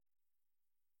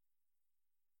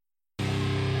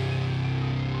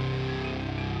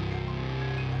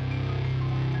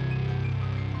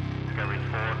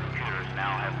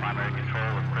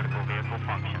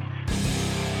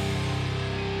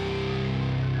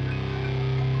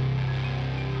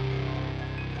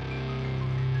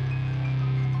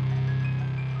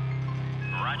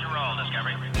roll,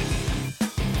 Discovery.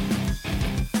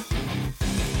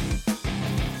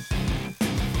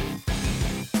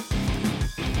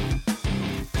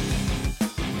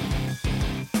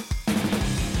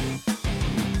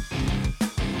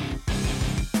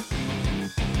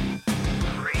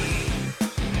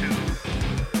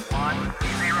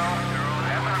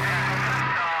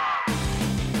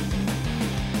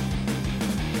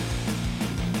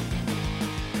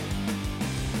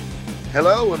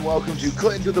 Hello and welcome to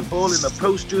Cutting Through the Bull in the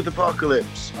Post-Truth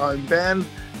Apocalypse. I'm Ben.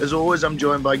 As always, I'm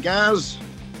joined by Gaz.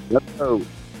 Hello.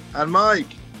 And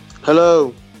Mike.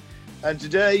 Hello. And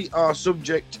today our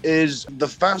subject is the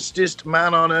fastest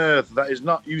man on earth. That is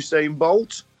not Usain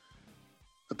Bolt.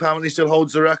 Apparently still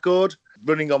holds the record.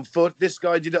 Running on foot. This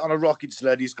guy did it on a rocket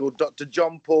sled. He's called Dr.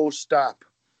 John Paul Stapp.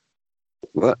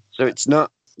 What? So it's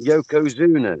not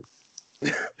Yokozuna?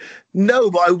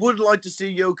 No, but I would like to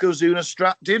see Yokozuna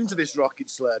strapped into this rocket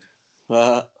sled.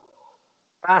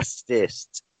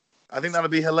 Fastest. I think that'd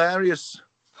be hilarious.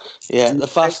 Yeah, the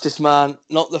fastest man,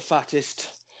 not the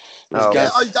fattest. Oh.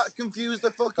 Yeah, that confused the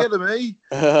fuck out of me.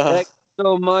 Next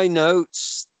on my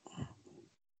notes.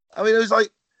 I mean, it was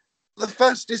like the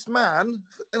fastest man.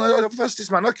 And I like,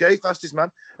 fastest man, okay, fastest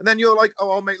man. And then you're like, oh,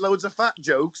 I'll make loads of fat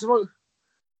jokes. I'm like,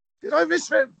 did I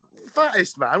misread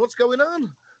fattest man? What's going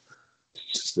on?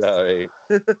 Sorry.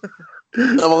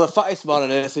 Well, the fattest man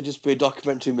on earth would just be a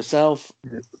documentary myself.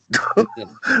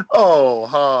 Oh,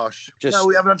 harsh. No,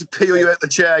 we haven't had to peel you out the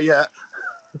chair yet.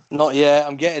 Not yet.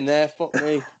 I'm getting there. Fuck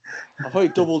me. I've probably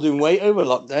doubled in weight over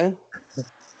lockdown.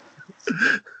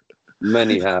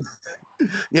 Many have.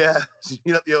 Yeah,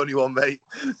 you're not the only one, mate.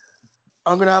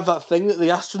 I'm going to have that thing that the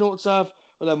astronauts have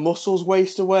where their muscles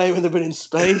waste away when they've been in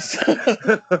space.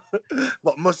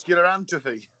 What, muscular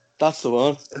atrophy? That's the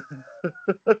one.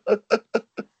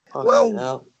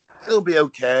 Well, it'll be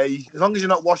okay. As long as you're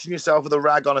not washing yourself with a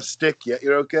rag on a stick yet,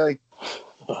 you're okay.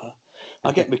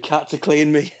 I get my cat to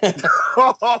clean me.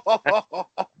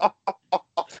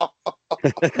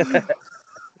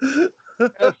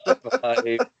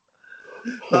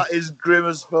 That is grim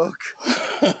as fuck.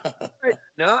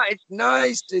 No, it's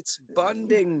nice. It's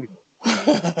bonding.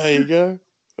 There you go.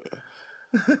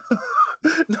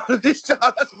 No, that's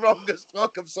wrong as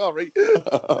fuck. I'm sorry.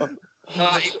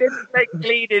 No, he didn't say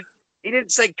cleaning. He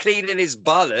didn't say cleaning his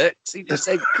bollocks. He just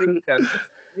said cleaning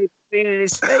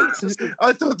his face.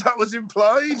 I thought that was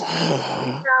implied.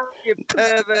 You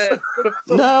pervert.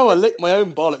 No, I lick my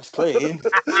own bollocks clean.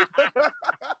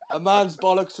 A man's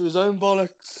bollocks to his own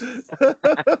bollocks.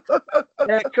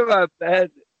 Yeah, come on,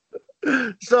 Ben.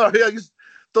 Sorry, I just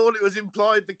thought it was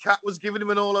implied the cat was giving him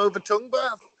an all-over tongue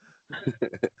bath.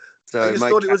 I just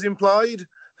thought it was implied.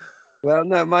 Well,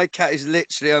 no, my cat is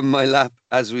literally on my lap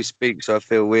as we speak, so I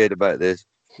feel weird about this.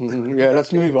 Yeah,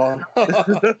 let's move on.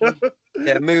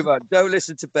 Yeah, move on. Don't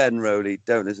listen to Ben, Rowley.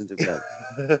 Don't listen to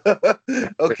Ben.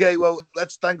 Okay, well,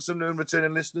 let's thank some new and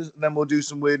returning listeners, and then we'll do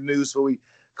some weird news before we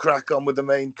crack on with the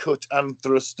main cut and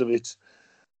thrust of it.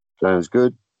 Sounds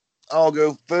good. I'll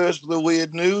go first for the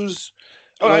weird news.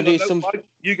 Oh, Mike,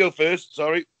 you go first.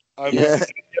 Sorry. I'm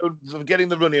getting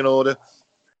the running order.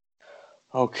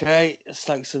 Okay, let's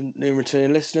thank some new and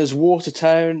returning listeners.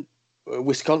 Watertown,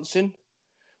 Wisconsin.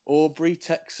 Aubrey,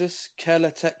 Texas. Keller,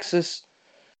 Texas.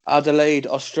 Adelaide,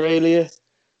 Australia.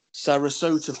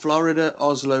 Sarasota, Florida.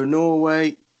 Oslo,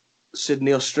 Norway.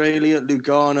 Sydney, Australia.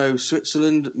 Lugano,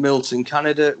 Switzerland. Milton,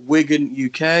 Canada. Wigan,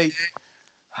 UK.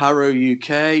 Harrow,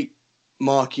 UK.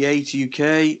 Mark Yates,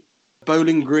 UK.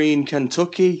 Bowling Green,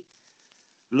 Kentucky.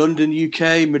 London,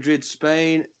 UK. Madrid,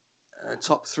 Spain.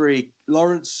 Top three: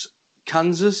 Lawrence,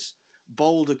 Kansas.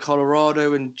 Boulder,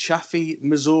 Colorado. And Chaffee,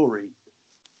 Missouri.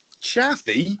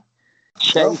 Chaffee?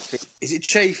 Chaffee. Is it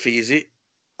Chaffee, is it?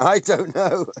 I don't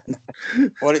know.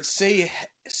 Well, it's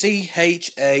CHAFFEE.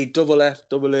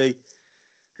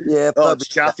 Yeah, Oh, it's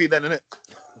Chaffee then, isn't it?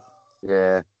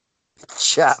 Yeah.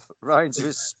 Chaff rhymes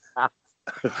with staff.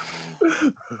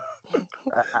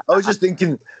 I was just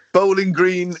thinking Bowling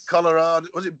Green, Colorado.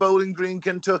 Was it Bowling Green,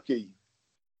 Kentucky?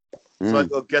 So I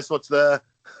thought, guess what's there?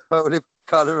 Bowling,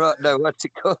 Colorado. No, what's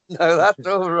it called? No, that's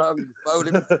all wrong.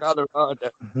 Bowling,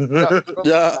 Colorado.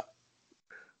 Yeah.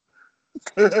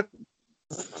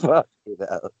 Fucking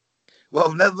hell.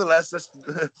 Well, nevertheless,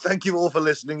 thank you all for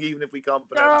listening, even if we can't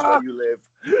pronounce where you live.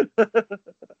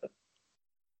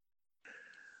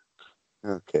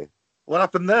 Okay. What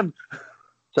happened then?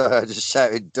 Sorry, I just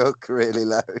shouted duck really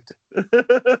loud.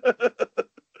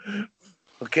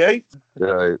 Okay.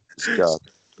 Right, Scott.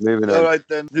 Moving on. All right,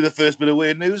 then. Do the first bit of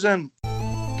weird news, then.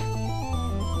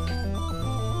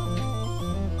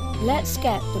 Let's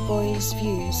get the boys'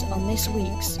 views on this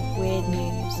week's weird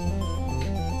news.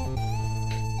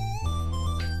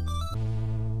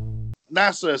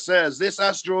 NASA says this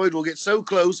asteroid will get so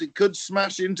close it could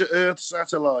smash into Earth's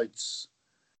satellites.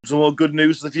 Some more good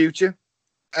news for the future.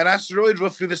 An asteroid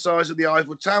roughly the size of the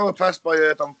Eiffel Tower passed by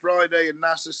Earth on Friday, and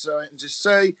NASA scientists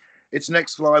say its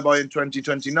next flyby in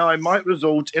 2029 might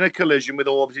result in a collision with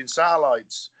orbiting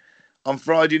satellites. On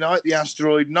Friday night, the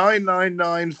asteroid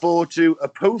 99942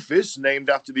 Apophis,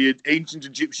 named after the ancient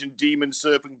Egyptian demon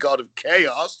serpent god of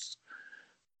chaos.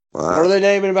 What are they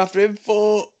naming him after him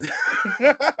for?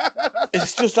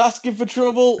 It's just asking for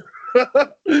trouble.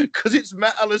 Because it's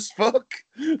metal as fuck.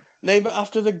 Name it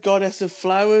after the goddess of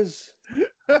flowers.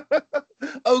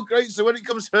 Oh, great. So when it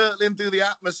comes hurtling through the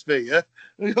atmosphere,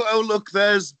 oh, look,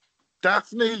 there's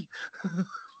Daphne.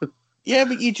 Yeah,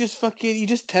 but you're just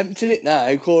tempting it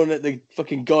now, calling it the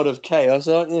fucking god of chaos,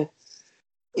 aren't you?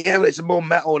 Yeah, but it's a more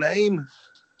metal name.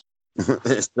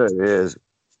 It certainly is.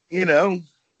 You know,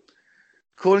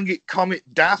 calling it Comet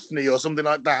Daphne or something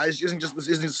like that isn't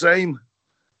the same.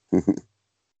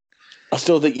 I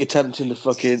still think you're tempting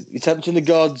the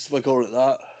gods by calling it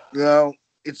that. No,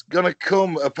 it's gonna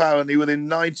come apparently within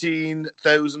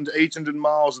 19,800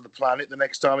 miles of the planet the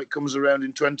next time it comes around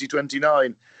in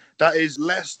 2029. That is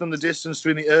less than the distance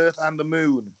between the Earth and the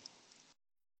Moon.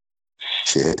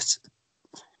 Shit.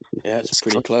 Yeah, it's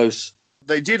pretty close.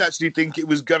 They did actually think it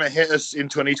was going to hit us in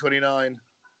 2029.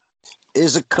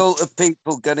 Is a cult of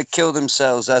people going to kill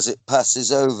themselves as it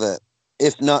passes over?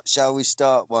 If not, shall we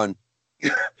start one?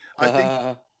 I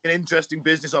think an interesting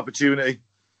business opportunity.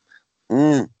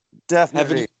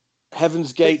 Definitely.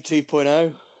 Heaven's Gate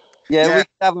 2.0. Yeah, we can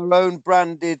have our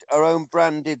own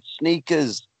branded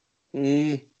sneakers.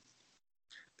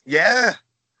 Yeah.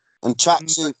 And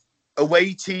tracksuit.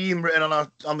 Away team written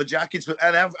on the jackets, but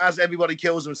as everybody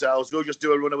kills themselves, we'll just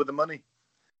do a runner with the money.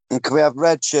 And can we have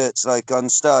red shirts like on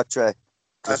Star Trek?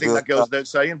 I think that goes without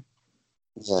saying.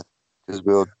 Yeah, because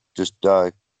we'll just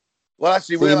die. Well,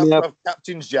 actually, we'll have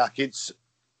captain's jackets.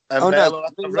 And they'll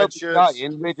have red shirts.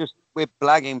 We're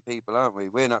blagging people, aren't we?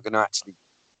 We're not going to actually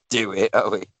do it, are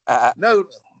we? No.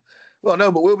 Well,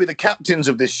 no, but we'll be the captains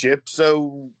of this ship,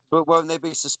 so... But won't they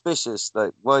be suspicious?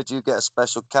 Like, why do you get a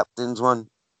special captain's one?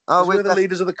 Oh, we're the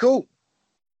leaders of the cult.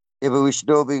 Yeah, but we should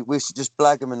just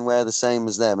blag them and wear the same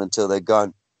as them until they're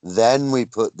gone. Then we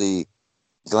put the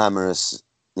glamorous,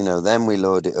 then we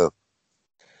load it up.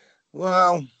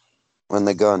 Well... When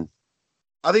they're gone.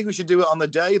 I think we should do it on the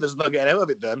day. There's no getting out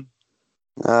of it then.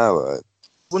 All right.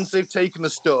 Once they've taken the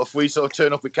stuff, we sort of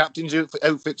turn up with captain's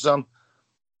outfits on.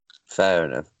 Fair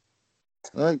enough.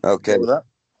 Right, okay. With that.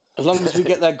 As long as we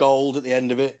get their gold at the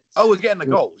end of it. Oh, we're getting the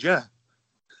gold, yeah.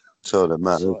 So that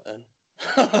matters. Then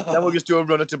we'll just do a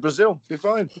runner to Brazil. Be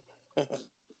fine.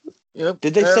 Did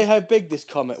they say how big this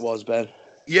comet was, Ben?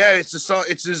 Yeah, it's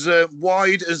as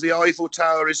wide as the Eiffel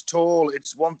Tower is tall.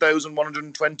 It's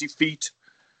 1,120 feet.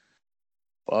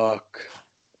 Fuck.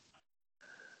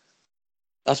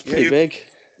 That's pretty big.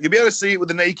 You'll be able to see it with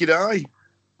the naked eye.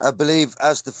 I believe,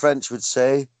 as the French would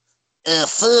say,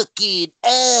 fucking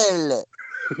hell.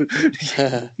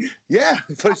 Yeah,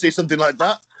 if I say something like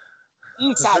that.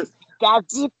 It's a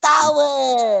Gazzy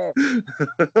Tower.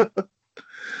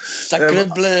 Sacre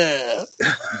bleu.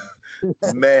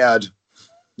 Mad,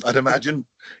 I'd imagine,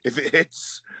 if it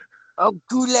hits. Oh,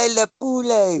 coulé le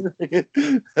poulet.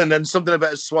 And then something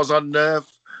about Soissons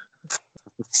nerve.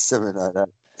 Something like that.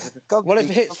 Well, if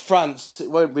it hits France, it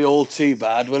won't be all too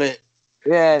bad, will it?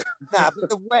 Yeah, but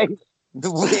the way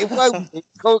it won't be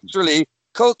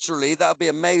culturally, that'll be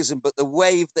amazing. But the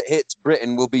wave that hits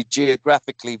Britain will be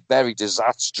geographically very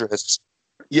disastrous.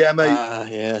 Yeah, mate.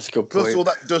 Yeah, that's a good point. Plus all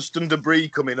that dust and debris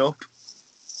coming up.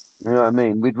 You know what I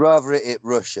mean? We'd rather it hit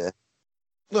Russia.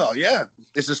 Well, yeah,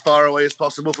 it's as far away as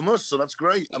possible from us, so that's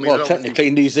great. I mean,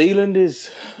 technically, New Zealand is.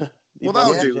 Well,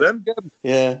 that'll do then.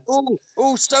 Yeah.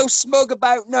 Oh, so smug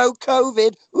about no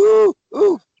COVID. Ooh,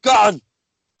 gone.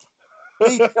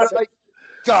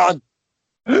 Gone.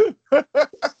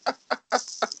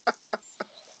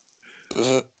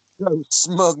 So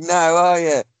smug now, are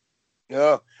you?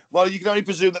 Yeah. Well, you can only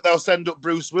presume that they'll send up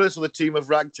Bruce Willis with a team of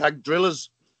ragtag drillers.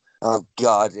 Oh,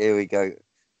 God, here we go.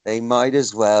 They might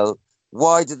as well.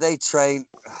 Why did they train?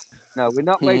 No, we're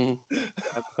not waiting.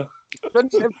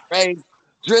 Shouldn't have trained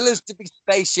drillers to be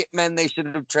spaceship men. They should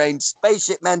have trained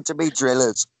spaceship men to be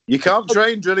drillers. You can't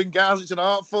train drilling, guys. It's an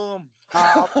art form.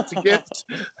 It's a gift.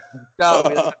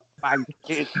 No,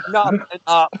 it's not an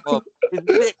art form.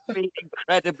 It's literally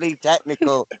incredibly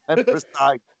technical and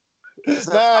precise.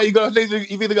 No, you've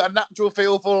either got a natural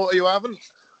feel for it or you haven't.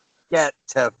 Get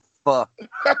to fuck.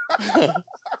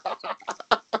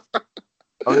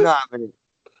 I'm not having it.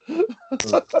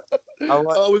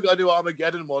 We've got to do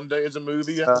Armageddon one day as a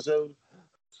movie episode.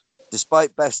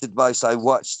 despite best advice, I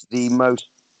watched the most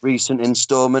recent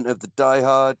installment of the Die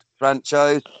Hard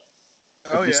franchise.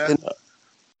 Oh, yeah.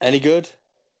 Any good?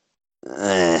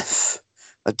 I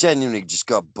genuinely just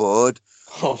got bored.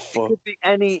 Oh, It fuck. could be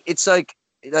any. It's like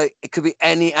it could be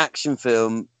any action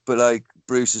film, but like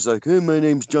Bruce is like, "Hey, my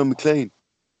name's John McClane."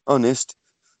 Honest.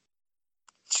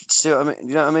 See what I mean?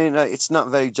 You know what I mean? Like, it's not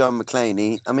very John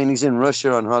McClane. He's in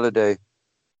Russia on holiday.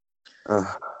 Well,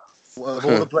 of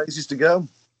all the places to go.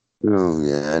 Oh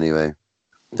yeah. Anyway,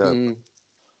 so, Mm.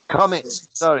 comments.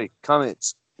 Sorry,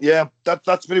 comments. Yeah,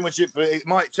 that's pretty much it. But it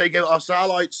might take out our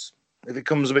satellites if it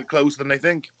comes a bit closer than they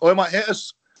think. Or it might hit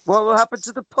us. What will happen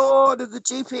to the port of the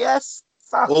GPS?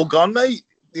 Fuck. All gone, mate.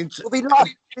 We'll be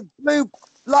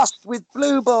lost with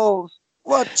blue balls.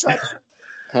 What?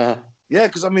 Huh. Yeah,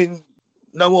 because, I mean,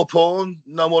 no more porn,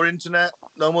 no more internet,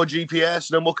 no more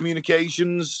GPS, no more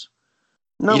communications.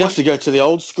 No You'd one, have to go to the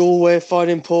old school way of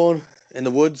finding porn in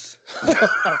the woods.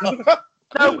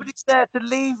 nobody's there to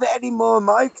leave it anymore,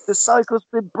 Mike. The cycle's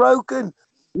been broken.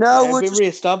 No, It'd we're be just,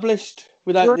 re-established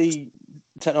without the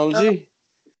technology.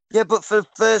 yeah, but for the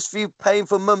first few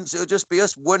painful months, it'll just be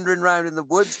us wandering around in the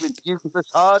woods with useless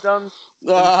hard-ons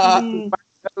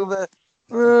over.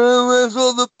 Where's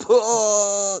all the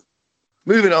port?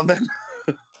 Moving on then.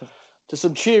 To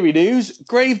some cheery news,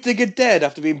 gravedigger dead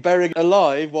after being buried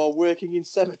alive while working in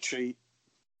cemetery.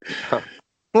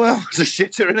 Well, it's a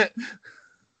shitter, innit?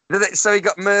 So he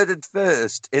got murdered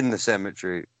first in the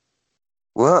cemetery.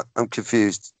 What? I'm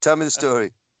confused. Tell me the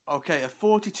story. Okay, a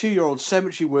 42-year-old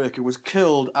cemetery worker was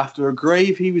killed after a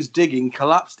grave he was digging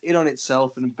collapsed in on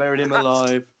itself and buried him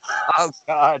alive. Oh,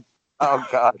 God. Oh,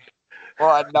 God.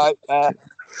 What a nightmare.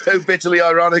 So bitterly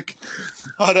ironic.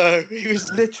 I know, he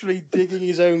was literally digging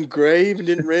his own grave and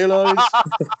didn't realise.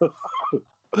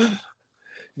 The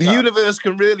universe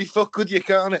can really fuck with you,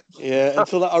 can't it? Yeah,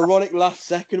 until that ironic last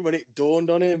second when it dawned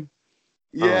on him.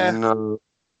 Yeah. Oh, no.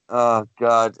 Oh,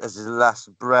 God. As his last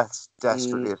breaths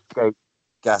desperately escaped,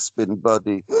 gasping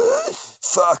body.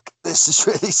 Fuck, this is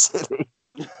really silly.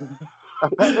 I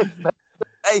bet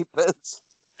they the papers.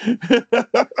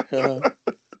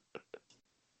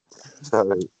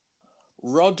 Sorry.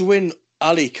 Rodwin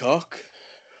Allicock.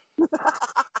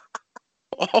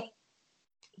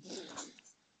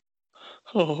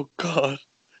 Oh, God.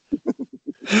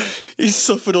 He's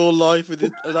suffered all life with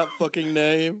that fucking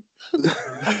name.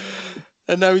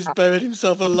 And now he's buried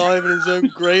himself alive in his own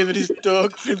grave and he's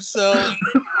dug for himself.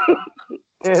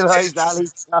 Here lies Ali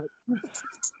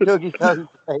dug his own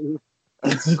grave.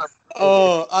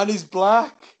 Oh, and he's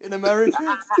black in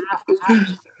America.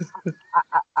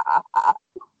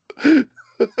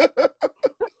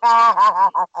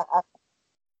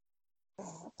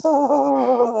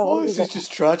 Oh, this is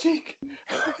just tragic.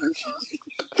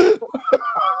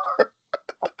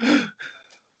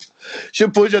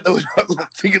 Should point out that we're not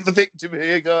laughing at the victim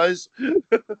here, guys.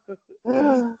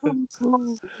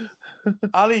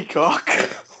 Allicock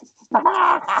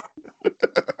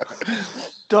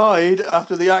died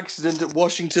after the accident at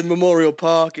Washington Memorial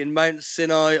Park in Mount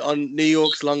Sinai on New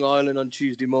York's Long Island on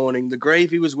Tuesday morning. The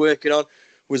grave he was working on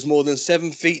was more than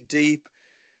 7 feet deep,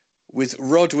 with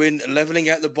Rodwin levelling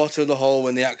out the bottom of the hole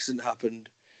when the accident happened.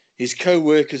 His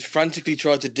co-workers frantically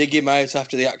tried to dig him out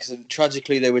after the accident.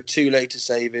 Tragically, they were too late to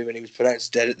save him and he was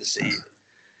pronounced dead at the scene.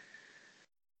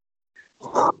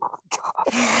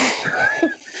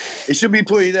 It should be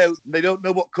pointed out they don't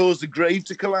know what caused the grave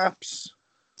to collapse.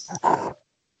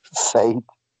 Fate.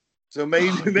 So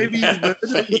maybe he was murdered.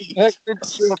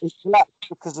 Workmanship collapsed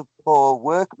because of poor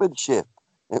workmanship.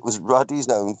 It was Roddy's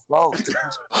own fault.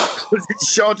 Was it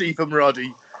Shoddy from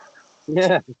Roddy?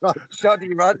 Yeah,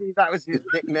 Shoddy Roddy, that was his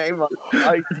nickname.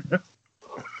 I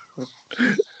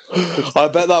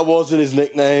bet that wasn't his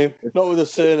nickname. Not with a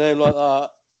surname like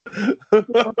that.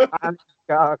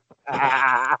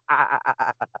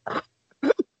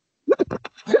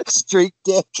 Street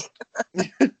dick.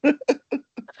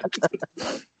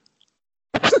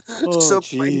 Oh,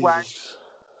 Subway wank.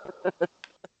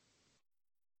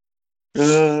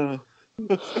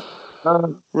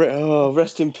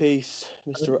 Rest in peace,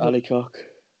 Mr. Allicock.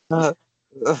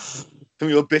 From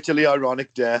your bitterly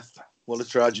ironic death. What a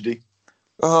tragedy.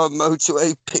 Oh,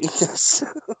 motorway penis.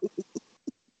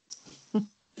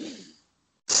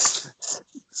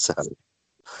 Sorry.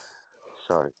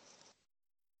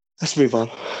 Let's move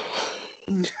on.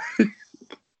 Yeah,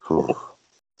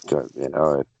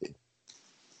 all right.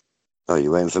 Oh,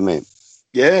 you waiting for me?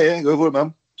 Yeah, go for it,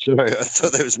 man. Sorry, I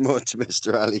thought there was more to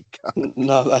Mr. Ali Khan.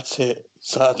 No, that's it,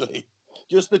 sadly.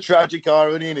 Just the tragic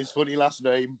irony in his funny last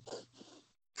name.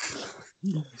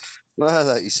 Well,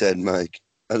 like you said, Mike,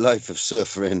 a life of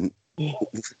suffering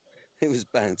It was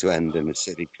bound to end in a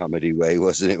silly comedy way,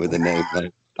 wasn't it, with a name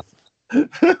like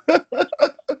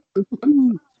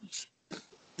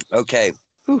Okay.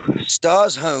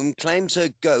 Star's home claims her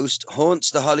ghost haunts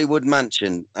the Hollywood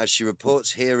mansion as she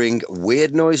reports hearing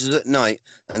weird noises at night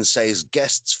and says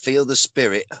guests feel the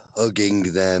spirit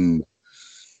hugging them.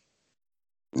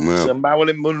 It's a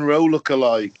Marilyn Monroe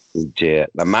lookalike. Oh dear.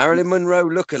 The Marilyn Monroe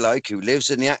lookalike who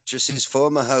lives in the actress's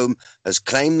former home has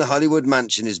claimed the Hollywood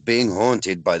mansion is being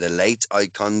haunted by the late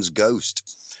icon's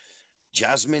ghost.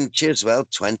 Jasmine Chiswell,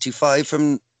 25,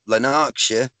 from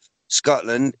Lanarkshire,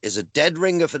 Scotland, is a dead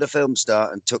ringer for the film star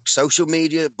and took social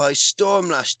media by storm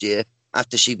last year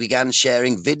after she began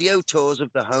sharing video tours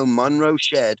of the home Monroe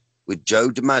shared with Joe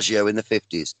DiMaggio in the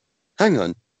 50s. Hang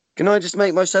on. Can I just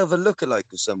make myself a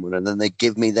lookalike of someone and then they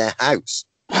give me their house?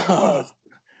 I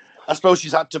suppose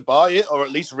she's had to buy it or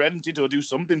at least rent it or do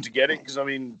something to get it because, I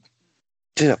mean...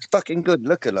 She's a fucking good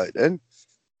lookalike then.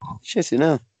 Shit, you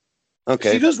know.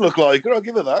 Okay. She does look like her, I'll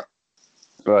give her that.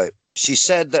 Right. She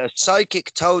said that a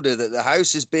psychic told her that the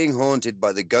house is being haunted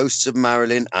by the ghosts of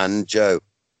Marilyn and Joe.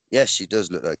 Yes, she does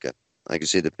look like her. I can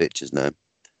see the pictures now.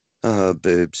 Oh,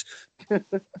 boobs.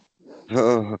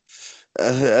 Oh.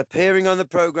 Appearing on the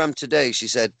program today, she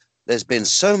said, there's been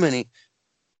so many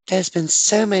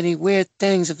weird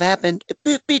things have happened.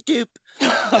 Boopy doop.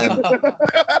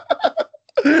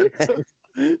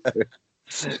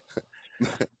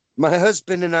 My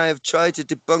husband and I have tried to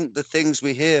debunk the things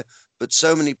we hear, but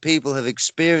so many people have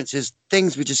experiences,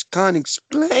 things we just can't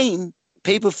explain.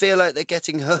 People feel like they're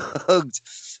getting hugged.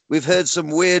 We've heard some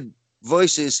weird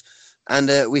voices, and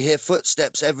we hear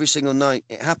footsteps every single night.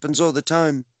 It happens all the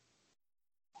time.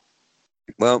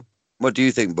 Well, what do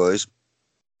you think, boys?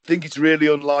 I think it's really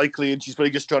unlikely, and she's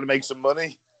probably just trying to make some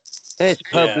money. It's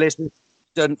publicity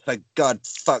done, for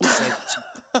God's fuck's sake.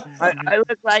 I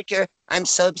look like her. I'm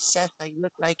so obsessed. I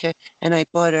look like her, and I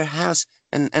bought her house,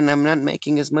 and I'm not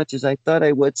making as much as I thought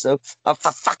I would. So,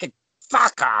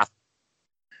 fuck off.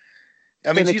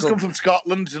 I mean, she's come from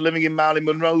Scotland to living in Marilyn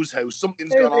Monroe's house.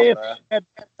 Something's gone on there.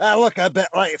 I look a bit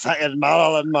like fucking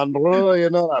Marilyn Monroe,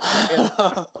 you know,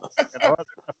 that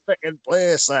fucking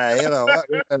place there, you know.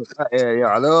 Yeah,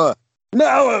 I know.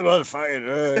 No, I'm not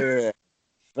fucking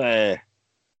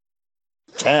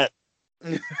cat.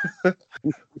 It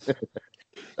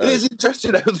is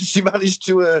interesting how she managed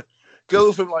to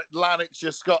go from like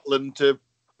Lanarkshire, Scotland to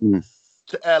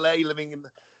LA living in.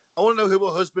 I want to know who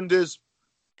her husband is.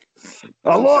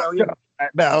 Oh, look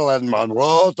at Marilyn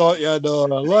Monroe, don't you know?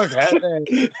 Look at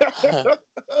it.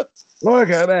 Look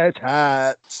at that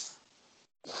hat.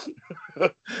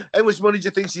 How much money do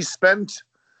you think she spent?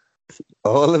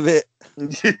 All of it.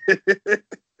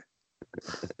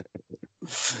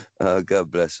 Oh,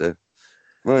 God bless her.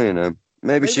 Well, you know,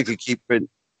 maybe she could keep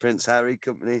Prince Harry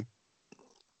company.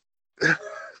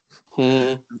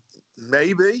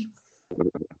 Maybe.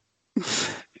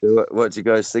 So what do you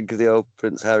guys think of the old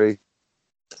Prince Harry?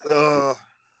 Well,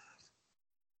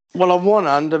 on one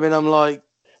hand, I mean,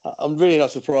 I'm really not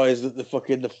surprised that the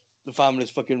family's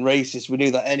fucking racist. We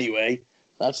knew that anyway.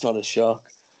 That's not a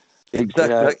shock.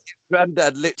 Exactly. Yeah. Like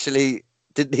Granddad literally,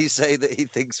 didn't he say that he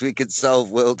thinks we could solve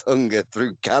world hunger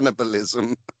through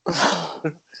cannibalism? Is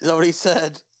that what he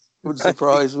said? Would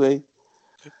surprise me.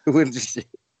 We'll just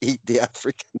eat the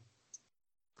African.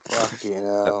 Fucking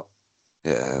hell.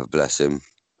 Yeah, bless him.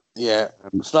 Yeah,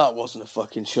 so that wasn't a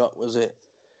fucking shock, was it?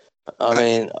 I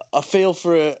mean, I feel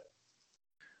for her.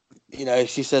 You know,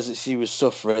 she says that she was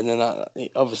suffering, and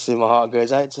obviously my heart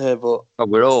goes out to her. But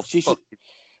we're all she should.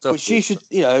 But she should,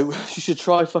 you know, she should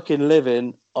try fucking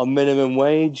living on minimum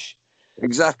wage.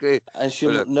 Exactly. And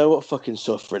she'll know what fucking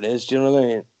suffering is. Do you know what I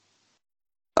mean?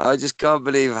 I just can't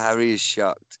believe Harry is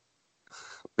shocked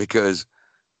because,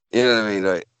 you know what I mean.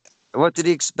 Like, what did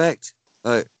he expect?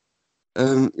 Like,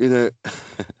 you know.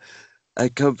 I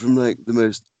come from like the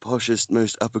most poshest,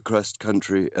 most upper crust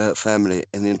country family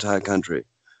in the entire country.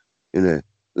 You know,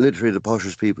 literally the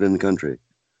poshest people in the country.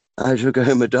 I took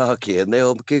home a darkie and they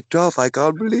all kicked off. I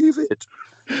can't believe it.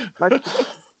 I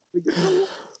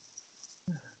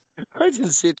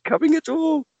didn't see it coming at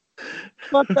all.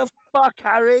 What the fuck,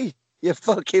 Harry? You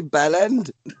fucking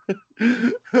bellend.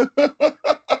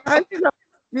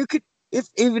 You could.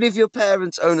 Even if your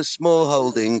parents own a small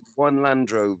holding, one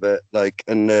Land Rover, like,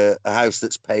 and a house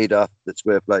that's paid off, that's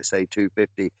worth, like, say,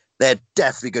 $250, they're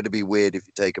definitely going to be weird if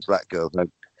you take a black girl. Like,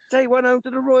 take one home to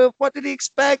the Royal. What did he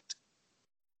expect?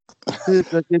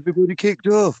 Everybody kicked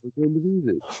off. I can't believe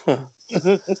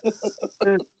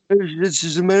it. This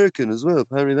is American as well.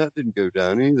 Apparently that didn't go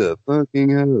down either. Fucking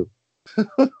hell.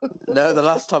 No, the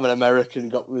last time an American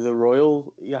got with a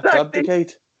royal, you have to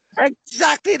abdicate.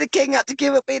 Exactly, the king had to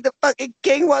give up being the fucking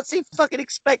king. What's he fucking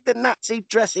expect the Nazi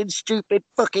dressing stupid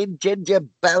fucking ginger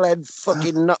bellhead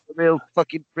fucking not the real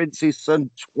fucking prince's son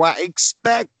twat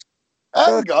expect?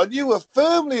 Hang on, you were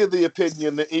firmly of the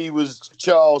opinion that he was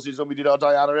Charles's when we did our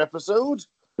Diana episode.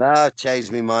 No, I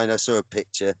changed my mind. I saw a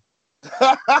picture.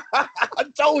 I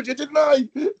told you, didn't I?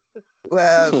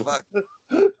 Well, fuck.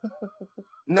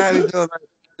 Now he's all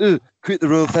like, quit the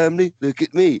royal family? Look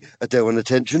at me. I don't want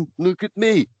attention. Look at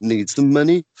me. Need some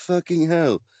money? Fucking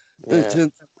hell. Yeah. It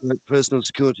turns out like personal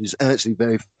security is actually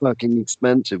very fucking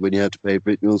expensive when you have to pay for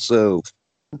it yourself.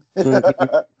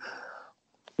 I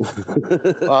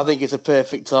think it's a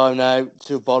perfect time now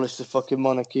to abolish the fucking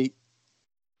monarchy.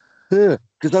 Yeah,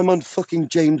 because I'm on fucking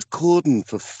James Corden,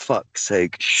 for fuck's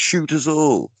sake. Shoot us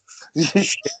all.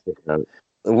 Shit, the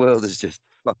world has just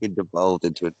fucking devolved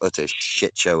into an utter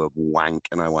shit show of wank,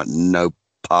 and I want no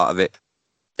part of it.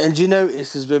 And do you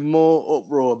notice there's been more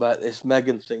uproar about this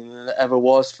Meghan thing than there ever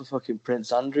was for fucking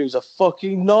Prince Andrew? He's a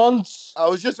fucking nonce. I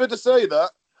was just about to say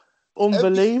that.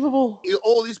 Unbelievable.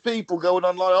 All these people going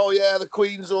online, oh yeah, the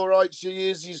Queen's all right, she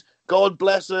is. She's God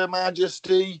bless her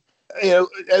Majesty. You know,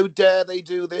 how dare they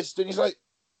do this? And he's like,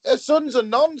 her son's a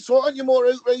nonce. Why aren't you more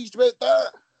outraged about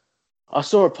that? I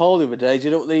saw a poll the other day. Do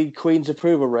you know what the Queen's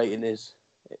approval rating is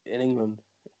in England?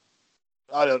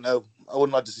 I don't know. I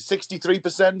wouldn't like to say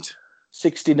 63%.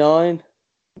 69.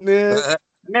 Yeah.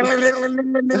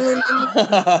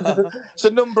 It's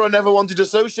a number I never wanted to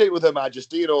associate with Her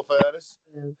Majesty, in all fairness.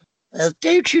 Well,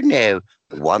 don't you know,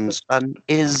 one son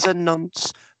is a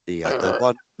nonce, the other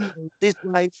one is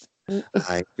life.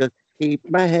 I just keep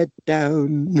my head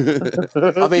down.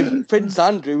 I mean, Prince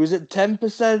Andrew was at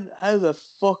 10%. How the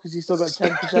fuck has he still got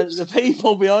 10% of the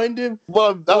people behind him?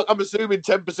 Well, I'm assuming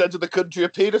 10% of the country are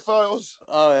paedophiles.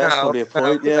 Oh, yeah, that's probably a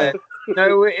point, yeah.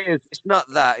 No, it is. It's not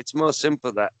that. It's more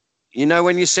simple that. You know,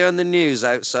 when you see on the news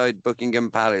outside Buckingham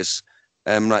Palace,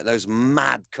 like those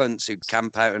mad cunts who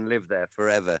camp out and live there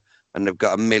forever, and they've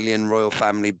got 1 million royal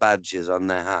family badges on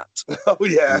their hat. Oh,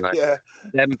 yeah, like, yeah.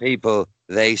 Them people,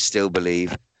 they still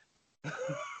believe.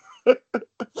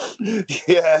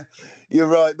 Yeah, you're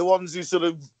right. The ones who sort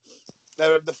of,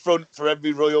 they're at the front for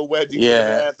every royal wedding. Yeah.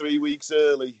 They're there 3 weeks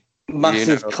early.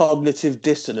 Massive cognitive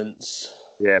dissonance.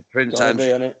 Yeah, Prince Andrew.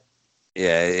 Be on it.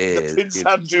 Yeah, it The is. Prince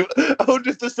Andrew. I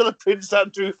wonder if there's still a Prince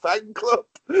Andrew fan club.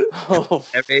 Oh,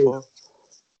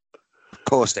 Of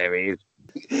course there is.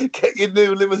 Get your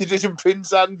new limited edition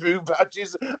Prince Andrew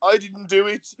badges. I didn't do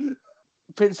it.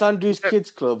 Prince Andrew's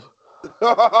Kids Club.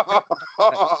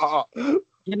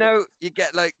 You know, you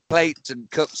get like plates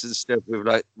and cups and stuff with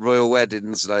like royal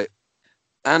weddings. Like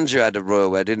Andrew had a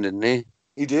royal wedding, didn't he?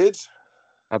 He did.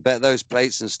 I bet those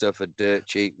plates and stuff are dirt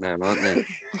cheap now, aren't they?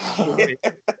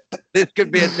 This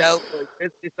could be a Delta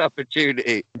business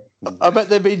opportunity. I bet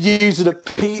they've been using a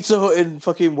Pizza Hut in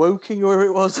fucking Woking, where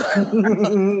it was.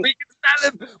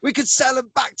 We could sell them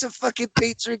back to fucking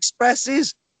Pizza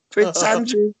Expresses. Prince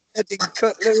Andrew getting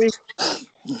cutlery.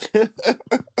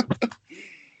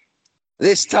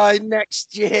 This time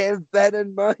next year, Ben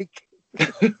and Mike.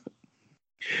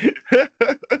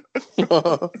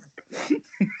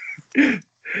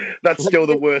 That's still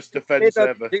the worst offence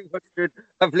ever.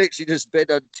 I've literally just bid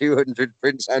on 200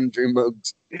 Prince Andrew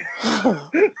mugs.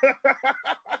 We're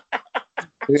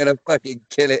going to fucking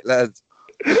kill it, lads.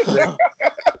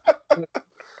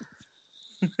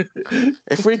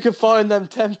 If we can find them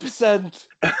 10%,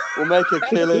 we'll make a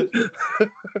killing.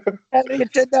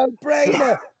 It's a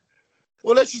no-brainer.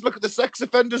 Well, let's just look at the sex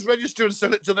offenders register and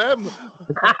sell it to them.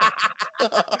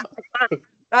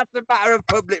 That's a matter of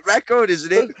public record,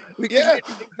 isn't it? We can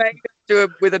pay to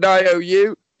them with an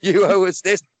IOU. You owe us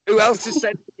this. Who else is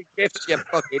sending you gifts, you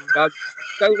fucking dog?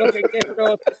 Don't look at gift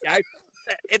orders now.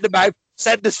 In the mouth.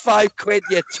 Send us £5,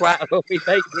 you twat. We'll be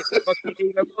making it fucking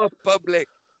even more public.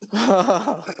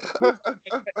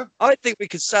 I think we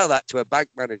could sell that to a bank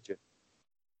manager.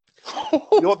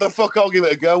 You know what the fuck? I'll give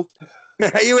it a go.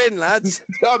 Are you in, lads?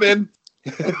 I'm in.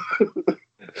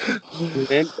 You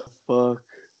in? Fuck.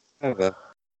 Ever.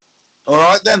 All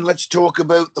right, then, let's talk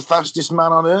about the fastest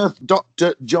man on earth,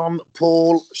 Dr. John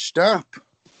Paul Stapp.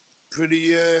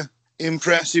 Pretty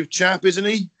impressive chap, isn't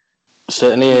he?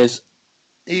 Certainly is.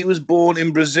 He was born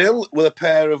in Brazil with a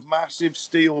pair of massive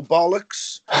steel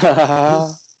bollocks.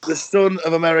 The son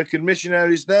of American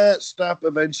missionaries there, Stapp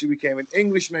eventually became an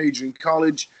English major in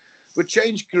college, but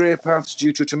changed career paths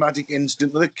due to a traumatic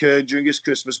incident that occurred during his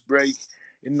Christmas break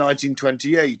in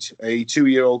 1928. A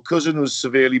 2-year-old cousin was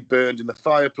severely burned in the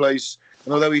fireplace,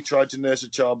 and although he tried to nurse a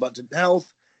child back to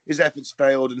health, his efforts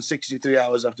failed, and 63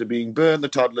 hours after being burned, the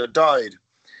toddler died.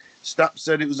 Stapp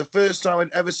said, "It was the first time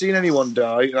I'd ever seen anyone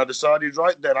die, and I decided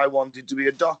right then I wanted to be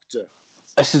a doctor."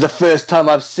 This is the first time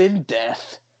I've seen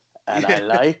death, and I Yeah.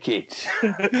 like it.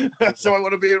 So I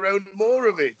want to be around more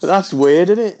of it. But that's weird,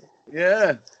 isn't it?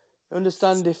 Yeah. I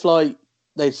understand if, like,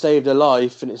 they'd saved a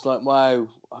life, and it's like, wow,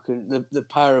 I can the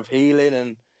power of healing,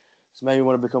 and so maybe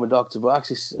want to become a doctor. But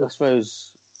actually, I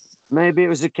suppose, Maybe it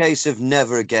was a case of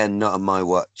never again, not on my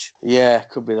watch. yeah,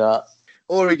 could be that.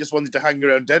 Or he just wanted to hang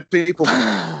around dead people.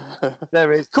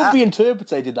 There is. Could be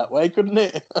interpreted that way, couldn't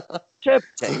it?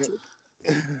 Interpreted.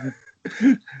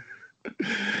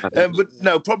 But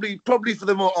no, probably for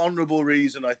the more honourable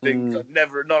reason, I think. Mm.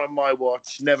 Never, not on my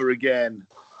watch, never again.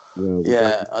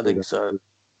 Yeah, I think so.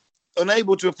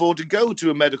 Unable to afford to go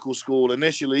to a medical school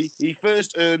initially, he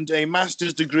first earned a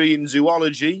master's degree in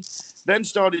zoology, then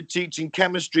started teaching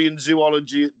chemistry and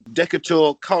zoology at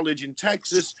Decatur College in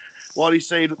Texas while he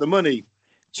saved up the money.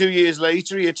 2 years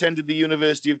later, he attended the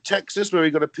University of Texas, where he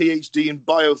got a PhD in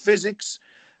biophysics,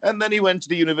 and then he went to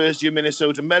the University of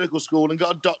Minnesota Medical School and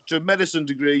got a Doctor of Medicine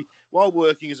degree while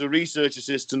working as a research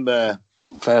assistant there.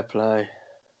 Fair play.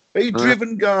 A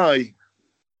driven guy.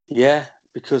 Yeah,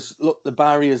 because look, the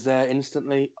barrier's there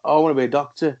instantly. I want to be a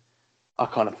doctor. I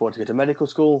can't afford to go to medical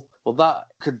school. Well, that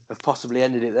could have possibly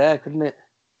ended it there, couldn't it?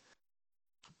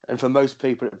 And for most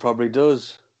people, it probably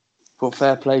does. But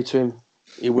fair play to him.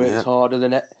 He works harder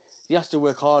than it. He has to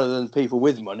work harder than people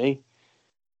with money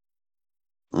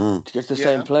to get to the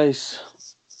same place,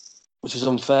 which is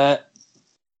unfair.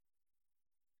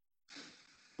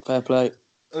 Fair play.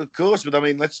 Of course, but I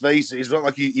mean, let's face it, it's not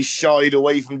like he shied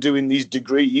away from doing these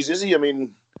degrees, is he? I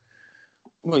mean,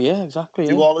 well, yeah, exactly.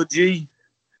 zoology,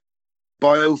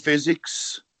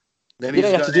 biophysics. Then he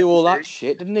had to do all that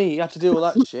shit, didn't he? He had to do all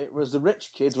that shit, whereas the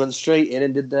rich kids went straight in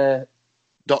and did their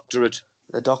doctorate.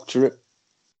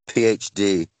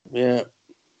 PhD. Yeah.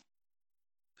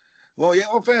 Well,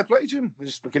 yeah, fair play to him.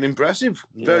 It's fucking impressive.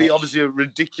 Yeah. Very obviously a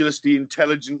ridiculously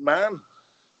intelligent man.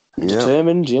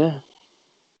 Determined, yeah.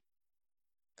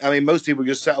 I mean, most people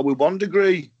just settle with one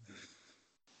degree.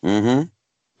 Mm-hmm.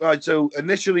 Right, so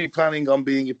initially planning on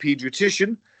being a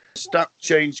paediatrician, Stapp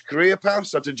changed career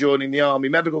paths after joining the Army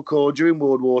Medical Corps during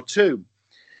World War II.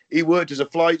 He worked as a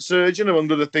flight surgeon,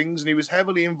 among other things, and he was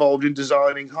heavily involved in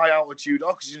designing high-altitude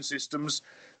oxygen systems,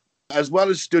 as well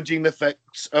as studying the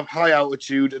effects of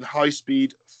high-altitude and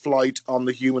high-speed flight on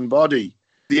the human body.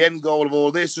 The end goal of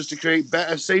all this was to create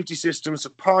better safety systems for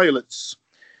pilots,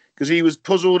 because he was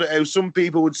puzzled at how some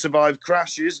people would survive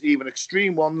crashes, even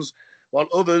extreme ones, while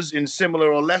others in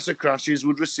similar or lesser crashes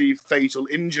would receive fatal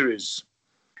injuries.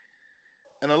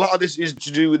 And a lot of this is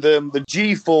to do with the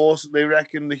G-force they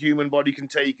reckon the human body can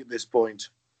take at this point.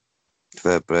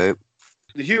 Fair play.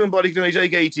 The human body can only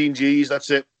take 18 Gs, that's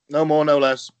it. No more, no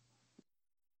less.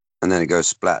 And then it goes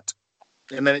splat.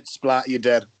 And then it's splat, you're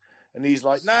dead. And he's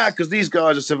like, nah, because these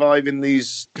guys are surviving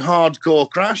these hardcore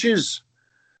crashes.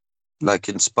 Like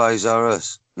in Spies Are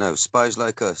Us. No, Spies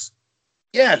Like Us.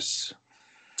 Yes.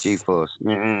 G-Force.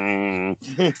 Then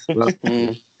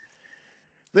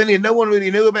no one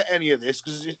really knew about any of this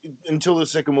until the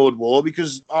Second World War,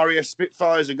 because RAF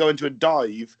Spitfires would go into a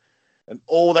dive and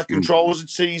all their controls would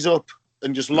seize up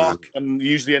and just lock and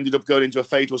usually ended up going into a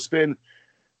fatal spin.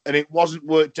 And it wasn't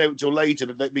worked out until later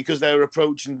that because they were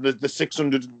approaching the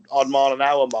 600 odd mile an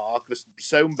hour mark, the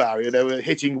sound barrier, they were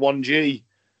hitting 1G.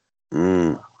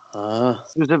 It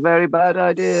was a very bad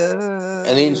idea.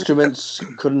 And the instruments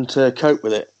couldn't cope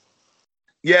with it.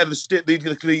 Yeah,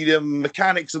 the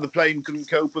mechanics of the plane couldn't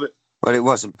cope with it. Well, it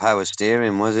wasn't power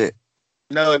steering, was it?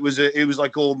 No, it was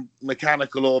like all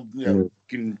mechanical or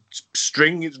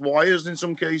string, it's wires in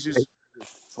some cases.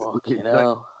 Fucking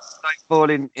hell. Like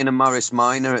falling in a Morris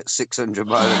Minor at 600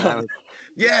 miles an hour.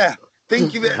 Yeah,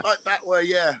 think of it like that way,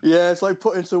 yeah. Yeah, it's like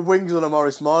putting some wings on a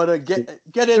Morris Minor. Get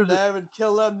in there and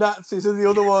kill them Nazis in the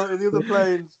other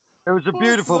planes. It was a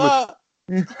beautiful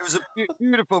It was a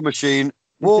beautiful machine.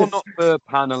 Walnut fur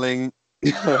paneling.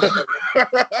 Beautiful.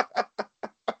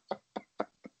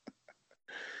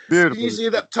 Did you see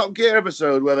that Top Gear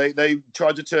episode where they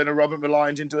tried to turn a Robert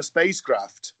Reliant into a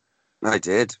spacecraft? I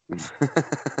did.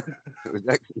 It was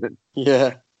excellent.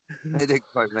 Yeah. They didn't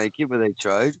quite make it, but they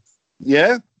tried.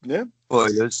 Yeah.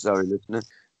 Spoilers, sorry, listener.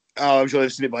 Oh, I'm sure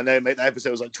they've seen it by now, mate. That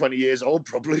episode was like 20 years old,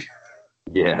 probably.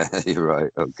 Yeah, you're right.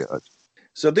 Oh, God.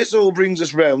 So this all brings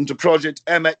us round to Project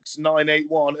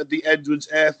MX-981 at the Edwards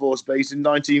Air Force Base in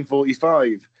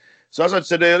 1945. So as I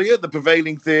said earlier, the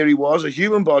prevailing theory was a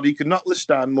human body could not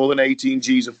withstand more than 18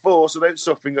 Gs of force without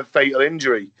suffering a fatal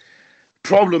injury.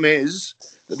 Problem is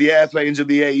that the airplanes of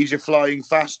the age are flying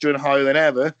faster and higher than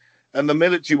ever, And the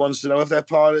military wants to know if their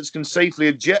pilots can safely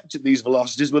eject at these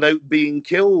velocities without being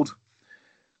killed,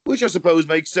 which I suppose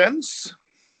makes sense.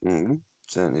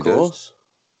 Certainly Of course.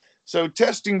 So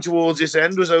testing towards this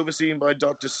end was overseen by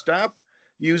Dr. Stapp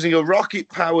using a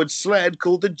rocket-powered sled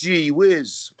called the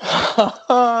Gee-Whiz.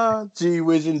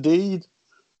 Gee-whiz indeed.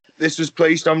 This was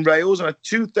placed on rails on a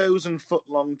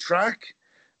 2,000-foot-long track,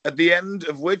 at the end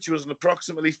of which was an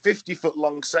approximately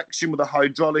 50-foot-long section with a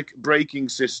hydraulic braking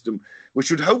system, which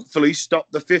would hopefully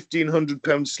stop the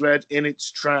 1,500-pound sled in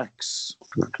its tracks.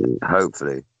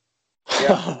 Hopefully.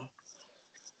 Yeah.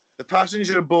 The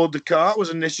passenger aboard the car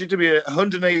was initially to be a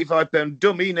 185-pound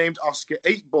dummy named Oscar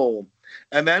 8-Ball,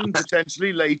 and then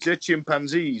potentially later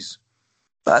chimpanzees.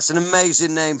 That's an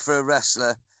amazing name for a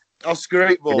wrestler. Oscar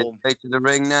 8-Ball. Straight to the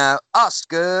ring now.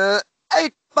 Oscar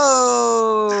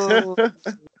 8-Ball!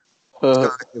 He's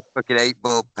got a fucking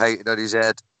 8-ball painted on his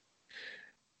head.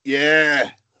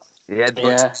 Yeah. His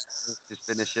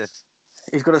finisher.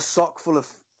 He's got a sock full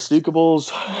of snooker balls.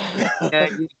 Yeah,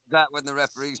 you use that when the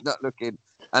referee's not looking.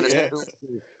 And it's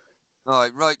oh,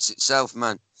 it writes itself,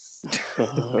 man.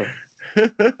 I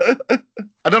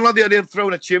don't like the idea of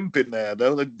throwing a chimp in there,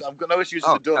 though. I've got no issues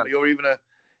with the dummy or even a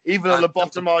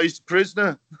lobotomized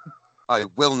prisoner. I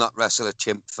will not wrestle a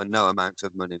chimp for no amount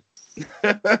of money. It's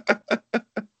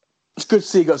good to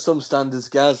see you got some standards,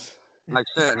 Gaz. I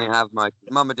certainly have, Mike.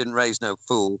 Mama didn't raise no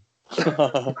fool. If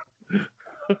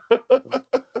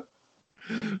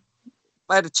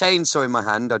I had a chainsaw in my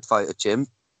hand, I'd fight a chimp.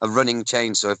 A running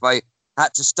chainsaw. If I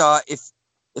had to start, if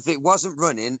it wasn't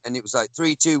running and it was like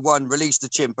 3, 2, 1, release the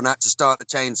chimp, and I had to start the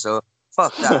chainsaw,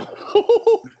 fuck that.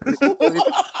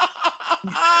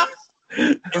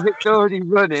 If it's already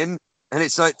running and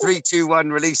it's like 3, 2,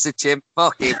 1, release the chimp,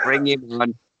 fuck it, bring him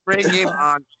on. Bring him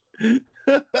on.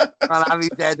 I'll have his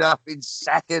head up in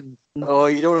seconds. Oh,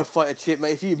 you don't want to fight a chimp,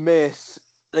 mate. If you miss,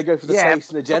 they go for the face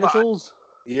and the genitals.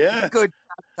 Yeah. Good.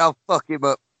 I'll fuck him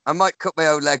up. I might cut my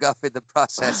own leg off in the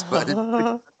process, but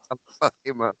I'll fuck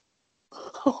him up.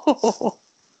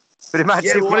 But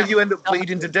imagine what if you end up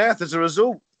bleeding to death as a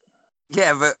result?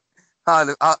 Yeah, but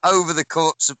over the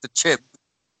corpse of the chimp.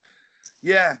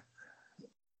 Yeah.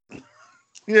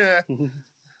 Yeah.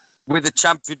 With a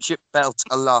championship belt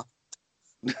aloft.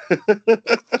 Do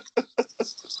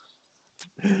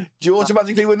you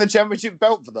automatically win the championship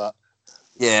belt for that?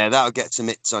 Yeah, that'll get some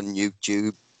hits on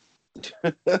YouTube.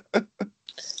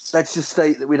 Let's just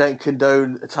state that we don't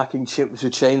condone attacking chimps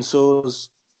with chainsaws.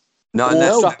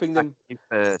 No, strapping them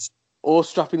first. Or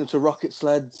strapping them to rocket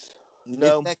sleds.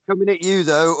 No. If they're coming at you,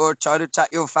 though, or trying to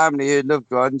attack your family, your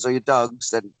loved ones, or your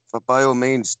dogs, then by all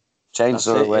means,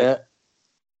 chainsaw away. Yeah.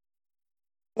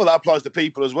 Well, that applies to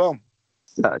people as well.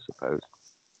 I suppose.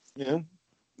 Yeah.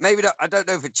 Maybe not, I don't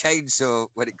know if a chainsaw,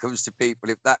 when it comes to people,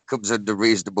 if that comes under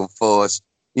reasonable force,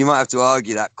 you might have to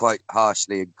argue that quite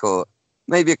harshly in court.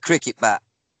 Maybe a cricket bat.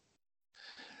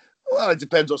 Well, it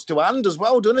depends what's to hand as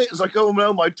well, doesn't it? It's like, oh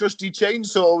no, my trusty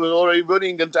chainsaw was already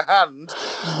running into hand.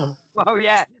 Oh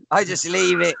yeah, I just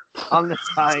leave it on the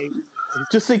side.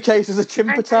 Just in case there's a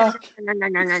chimp attack. You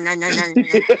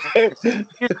sleep in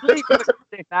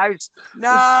this house.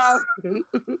 No.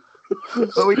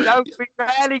 But we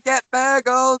rarely get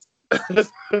burgled.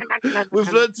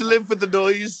 We've learned to live with the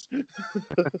noise.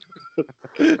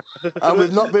 And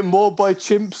we've not been mauled by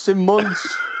chimps in months.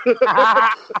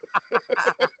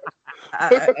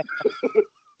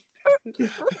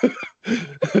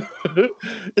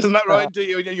 Isn't that right, do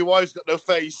you? And your wife's got no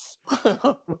face.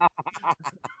 That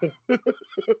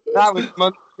was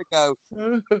months ago.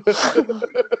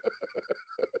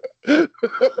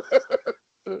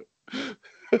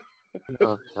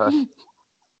 Oh, God.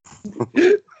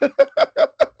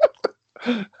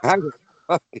 How the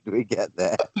fuck did we get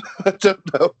there? I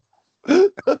don't know. I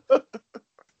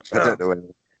don't know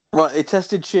when. Right, they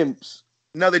tested chimps.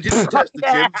 No, they didn't test the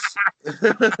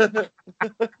chimps.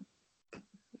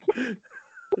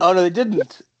 Oh no, they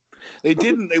didn't. They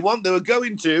didn't. They were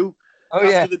going to. Oh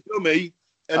yeah. The dummy,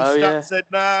 and Oh, Stat yeah. said,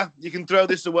 "Nah, you can throw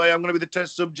this away. I'm going to be the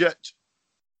test subject."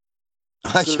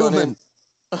 A human.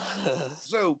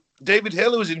 So David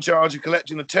Hill, who was in charge of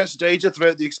collecting the test data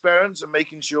throughout the experiments and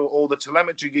making sure all the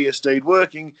telemetry gear stayed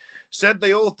working, said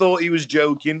they all thought he was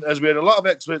joking, as we had a lot of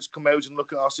experts come out and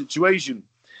look at our situation.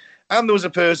 And there was a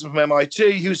person from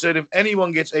MIT who said if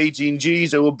anyone gets 18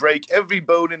 Gs, they will break every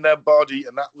bone in their body,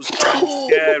 and that was kind of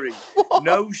scary.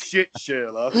 No shit,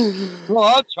 Sherlock. Well,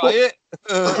 I'll try it.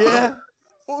 Yeah.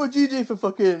 What would you do for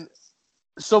fucking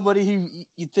somebody who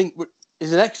you think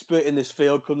is an expert in this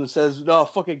field comes and says, "No,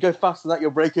 fucking go faster than that,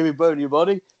 you'll break every bone in your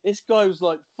body." This guy was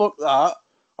like, "Fuck that,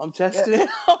 I'm testing it."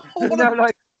 You know,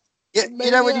 like,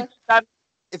 you know when you stand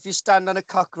if you stand on a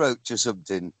cockroach or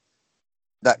something,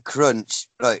 that crunch,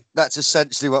 like that's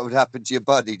essentially what would happen to your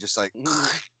body, just like,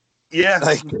 Yeah.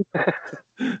 like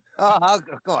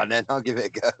go on then, I'll give it a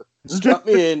go. Strap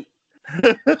me in.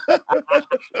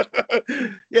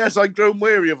 Yes, I've grown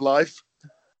weary of life.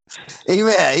 He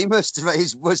must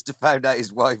have found out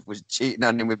his wife was cheating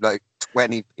on him with like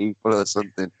 20 people or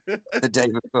something the day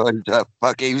before. He died.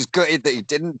 Fuck, he was gutted that he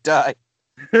didn't die.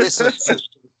 This was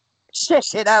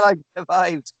shit, how I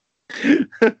survived.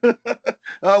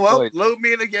 Oh, well, Right. load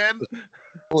me in again.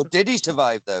 Or did he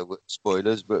survive though?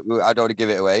 Spoilers, but I don't want to give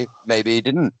it away. Maybe he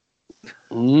didn't.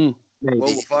 Mm. Maybe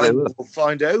Well, we'll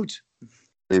find out.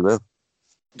 we will.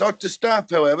 Dr.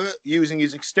 Stapp, however, using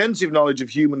his extensive knowledge of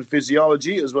human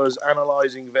physiology as well as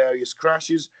analysing various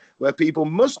crashes where people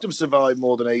must have survived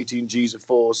more than 18 Gs of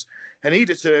force, and he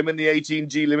determined the 18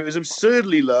 G limit was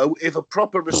absurdly low if a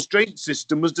proper restraint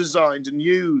system was designed and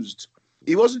used.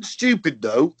 He wasn't stupid,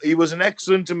 though. He was an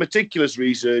excellent and meticulous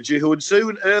researcher who would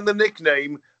soon earn the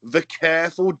nickname the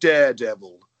Careful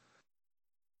Daredevil,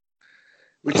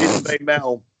 which isn't very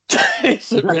metal.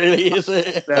 Is it really, is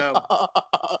it?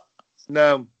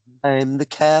 No. I'm the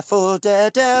careful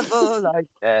daredevil. I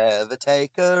never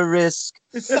take a risk.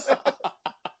 It's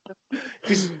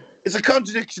a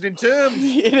contradiction in terms.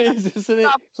 It is, isn't it?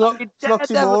 It's not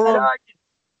oxymoron.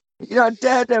 You're not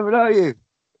daredevil, are you?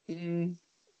 Mm.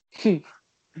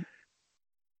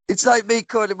 It's like me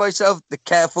calling myself the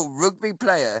careful rugby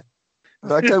player.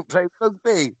 But I don't play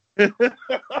rugby. Or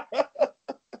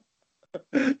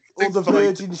the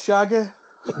Virgin Shagger.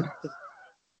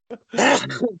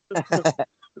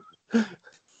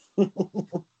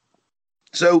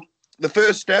 So the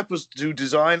first step was to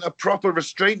design a proper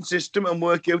restraint system and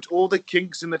work out all the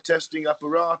kinks in the testing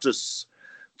apparatus.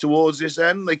 Towards this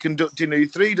end, they conducted nearly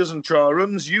 3 dozen trial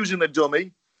runs using the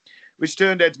dummy, which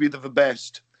turned out to be the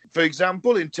best. For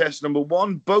example, in test number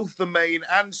 1, both the main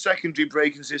and secondary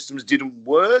braking systems didn't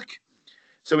work.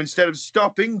 So instead of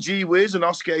stopping, Gee Whiz and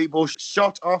Oscar Abel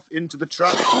shot off into the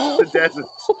track the desert.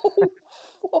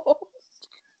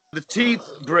 The teeth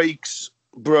brakes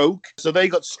broke, so they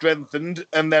got strengthened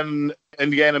and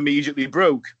again immediately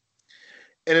broke.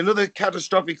 In another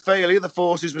catastrophic failure, the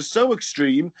forces were so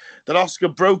extreme that Oscar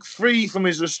broke free from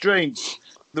his restraints.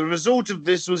 The result of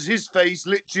this was his face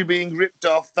literally being ripped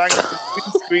off thanks to the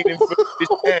windscreen in front of his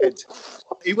head.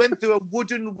 He went through a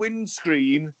wooden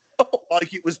windscreen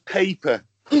like it was paper.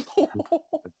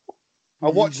 I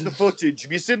watched the footage.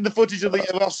 Have you seen the footage of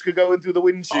Oscar going through the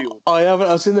windshield? I haven't.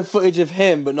 I've seen the footage of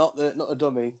him, but not a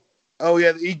dummy. Oh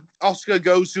yeah, Oscar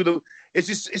goes through the.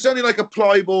 It's only like a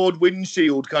plyboard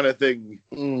windshield kind of thing,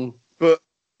 but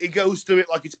he goes through it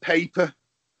like it's paper,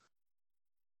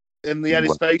 and he had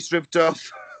his face ripped off.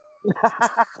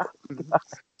 The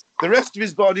rest of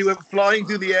his body went flying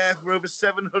through the air for over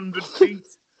 700 feet.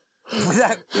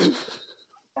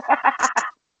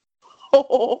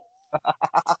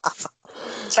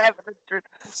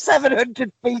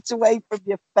 700 feet away from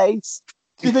your face.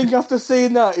 Do you think after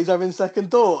seeing that he's having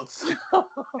second thoughts?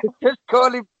 Just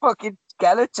call him fucking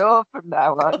Skeletor from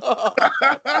now on.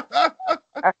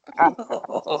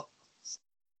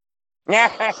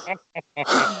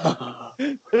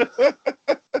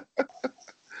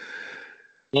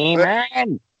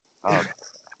 Man. Oh.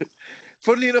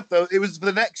 Funnily enough, though, it was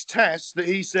the next test that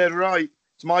he said, "Right,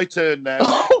 it's my turn now."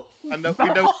 And we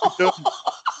know what we've done.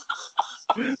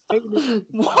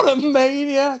 What a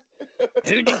maniac!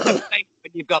 Who needs to think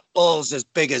when you've got balls as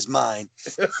big as mine?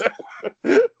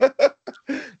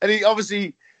 And he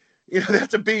obviously, they had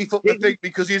to beef up the thing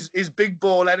because his big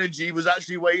ball energy was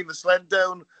actually weighing the sled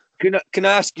down. Can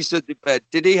I ask you something, Ben?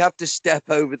 Did he have to step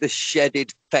over the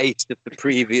shedded face of the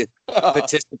previous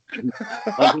participant?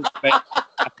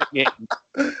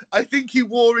 I think he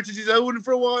wore it as his own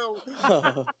for a while.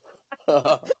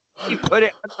 He put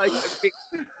it on like a big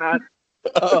man.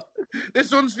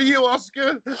 This one's for you,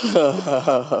 Oscar.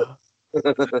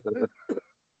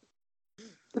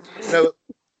 No,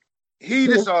 he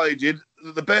decided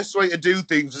that the best way to do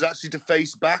things was actually to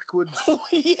face backwards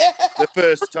the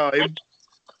first time.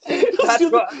 That's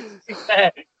what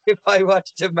if I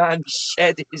watched a man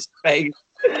shed his face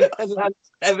and land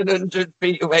 700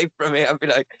 feet away from it, I'd be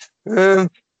like, I'm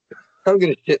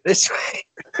going to sit this way.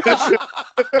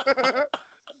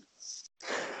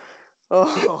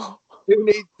 Oh. Who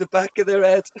needs the back of their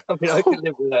head? I mean, I can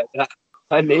live without that.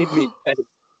 I need me face.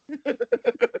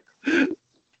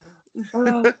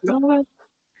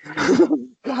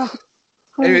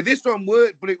 Anyway, this one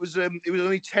worked, but it was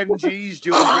only 10 Gs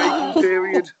during the braking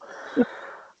period.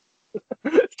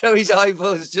 So his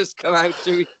eyeballs just come out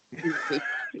to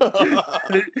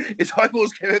His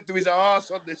eyeballs came up to his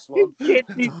arse on this one.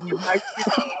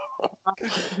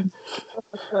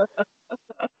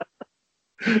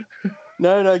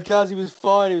 No, Gaz, he was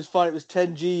fine. He was fine. It was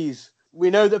 10 Gs. We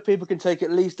know that people can take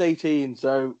at least 18,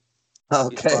 so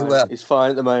Okay, well, it's fine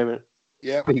at the moment.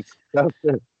 Yeah.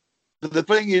 But the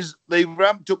thing is, they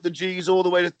ramped up the Gs all the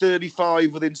way to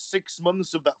 35 within 6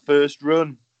 months of that first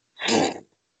run.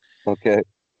 okay.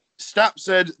 Stapp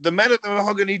said, the men at the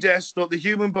mahogany desk thought the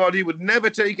human body would never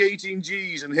take 18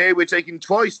 Gs, and here we're taking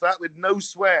twice that with no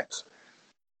sweat.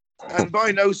 And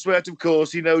by no sweat, of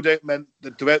course, he no doubt meant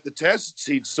that throughout the tests,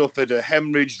 he'd suffered a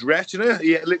hemorrhaged retina.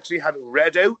 He literally had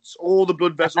redouts. All the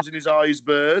blood vessels in his eyes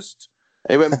burst.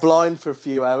 He went blind for a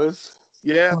few hours.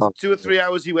 Yeah, 2 or 3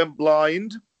 hours he went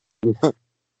blind.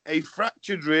 A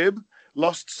fractured rib,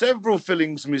 lost several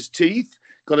fillings from his teeth,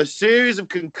 got a series of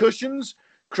concussions,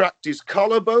 cracked his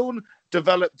collarbone,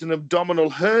 developed an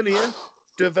abdominal hernia,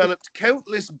 developed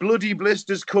countless bloody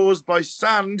blisters caused by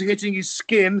sand hitting his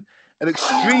skin at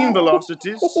extreme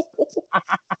velocities.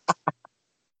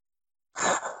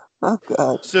 Oh,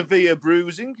 God. Severe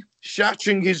bruising,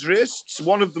 shattering his wrists,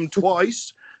 one of them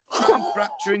twice, and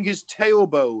fracturing his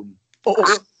tailbone.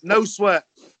 No sweat.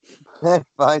 That's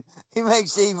fine. He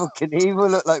makes Evil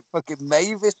Knievel look like fucking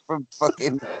Mavis from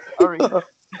fucking... Sorry.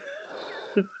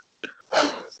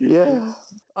 Yeah.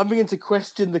 I'm beginning to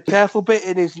question the careful bit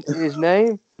in his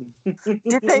name.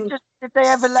 Did they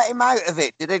ever let him out of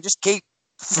it? Did they just keep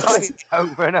fighting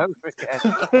over and over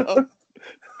again?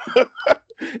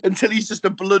 Until he's just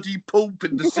a bloody pulp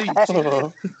in the seat.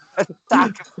 A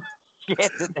sack of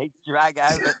shit that they drag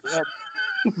out at the end.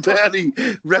 Barely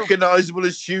recognisable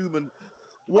as human.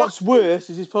 What's worse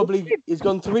is he's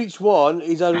gone through each one,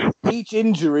 he's had each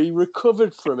injury,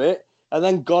 recovered from it, and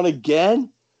then gone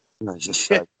again. No, he's a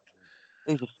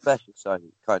special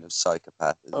kind of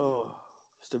psychopath. Oh,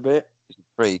 just a bit. He's a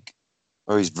freak.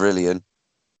 Or he's brilliant.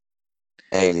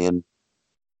 Alien.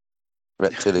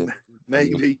 Reptilian.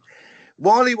 Maybe.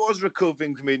 While he was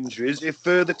recovering from injuries, if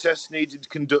further tests needed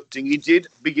conducting, he did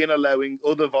begin allowing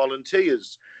other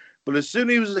volunteers. But as soon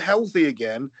as he was healthy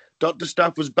again, Dr.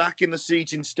 Stapp was back in the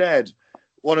seat instead.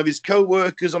 One of his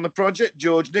co-workers on the project,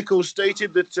 George Nichols,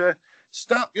 stated that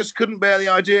Stapp just couldn't bear the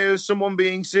idea of someone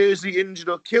being seriously injured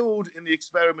or killed in the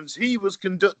experiments he was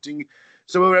conducting,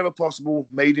 so wherever possible,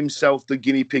 made himself the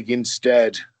guinea pig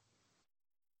instead.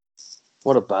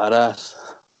 What a badass.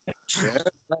 Yeah.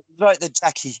 He's like the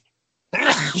Jackie...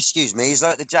 Excuse me, he's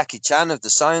like the Jackie Chan of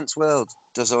the science world.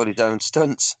 Does all his own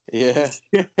stunts. Yeah.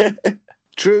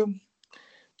 True.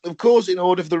 Of course, in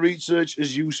order for the research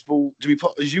as useful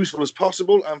as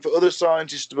possible, and for other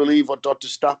scientists to believe what Dr.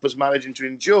 Stapp was managing to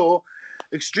endure,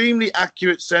 extremely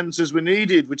accurate sensors were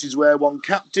needed, which is where one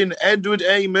Captain Edward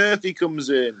A. Murphy comes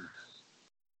in.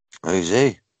 Who's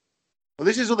he? Well,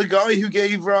 this is the guy who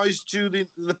gave rise to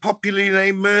the popularly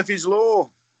named Murphy's Law.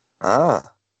 Ah.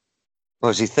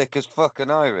 Was he thick as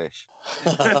fucking Irish?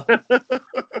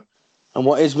 And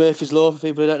what is Murphy's Law for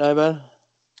people who don't know about it?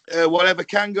 Whatever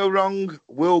can go wrong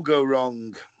will go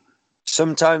wrong.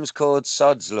 Sometimes called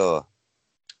Sod's Law.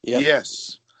 Yep.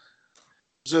 Yes.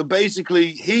 So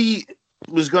basically, he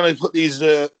was going to put these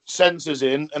sensors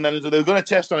in, and then they were going to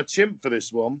test on a chimp for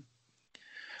this one.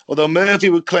 Although Murphy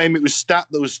would claim it was Stapp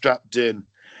that was strapped in.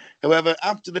 However,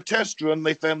 after the test run,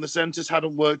 they found the sensors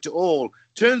hadn't worked at all.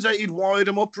 Turns out he'd wired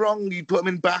them up wrong. He'd put them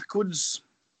in backwards.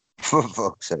 For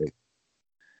fuck's sake.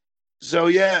 So,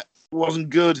 yeah, it wasn't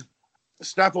good.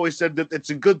 Stapp always said that it's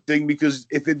a good thing because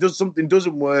if something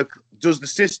doesn't work, does the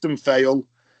system fail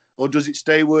or does it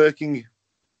stay working?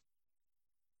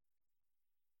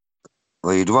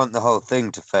 Well, you'd want the whole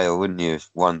thing to fail, wouldn't you, if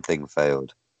one thing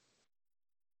failed?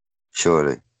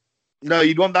 Surely. No,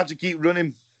 you'd want that to keep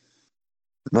running.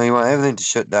 No, you want everything to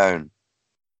shut down.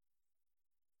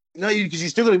 No, because you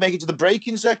still got to make it to the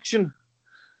braking section.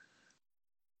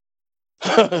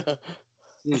 That's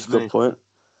a good point.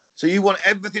 So you want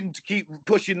everything to keep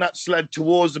pushing that sled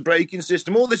towards the braking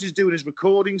system. All this is doing is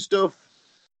recording stuff,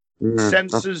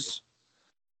 sensors.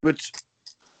 But,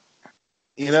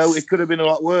 it could have been a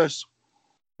lot worse.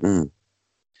 Mm.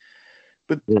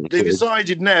 But they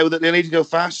decided now that they need to go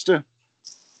faster.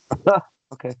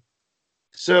 Okay.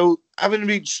 So, having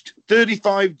reached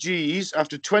 35 Gs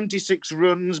after 26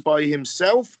 runs by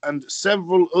himself and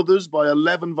several others by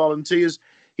 11 volunteers,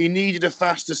 he needed a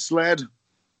faster sled.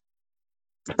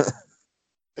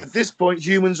 At this point,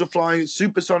 humans were flying at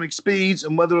supersonic speeds,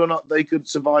 and whether or not they could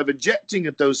survive ejecting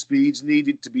at those speeds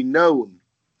needed to be known.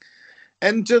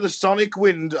 Enter the Sonic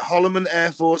Wind at Holloman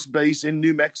Air Force Base in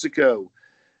New Mexico.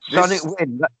 Sonic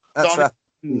Wind? That's Sonic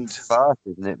Wind. Fast,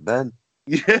 isn't it, Ben?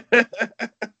 Yeah.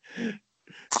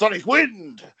 Sonic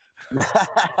wind.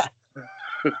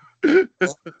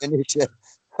 Finisher.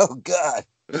 Oh God.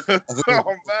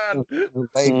 Oh man. The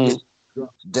baby is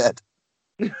dead.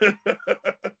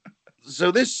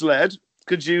 So this sled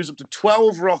could use up to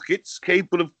 12 rockets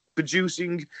capable of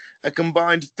producing a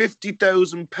combined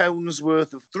 50,000 pounds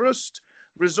worth of thrust,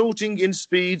 resulting in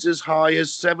speeds as high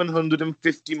as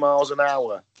 750 miles an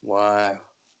hour. Wow.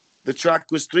 The track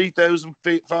was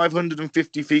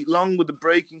 3,550 feet long, with the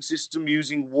braking system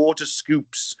using water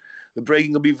scoops. The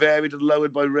braking will be varied and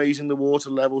lowered by raising the water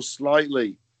level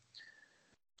slightly.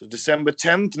 So December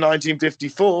 10th,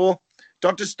 1954,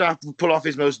 Dr. Stapp will pull off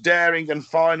his most daring and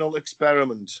final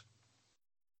experiment.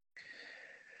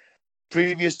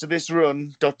 Previous to this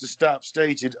run, Dr. Stapp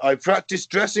stated, "I practiced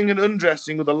dressing and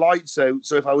undressing with the lights out,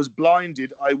 so if I was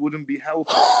blinded, I wouldn't be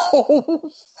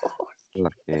helpless."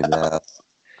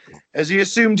 As he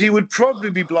assumed he would probably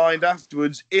be blind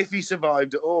afterwards if he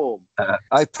survived at all.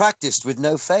 I practiced with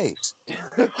no face.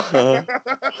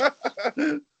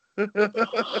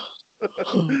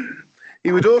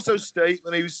 He would also state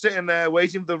when he was sitting there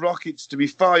waiting for the rockets to be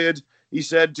fired, he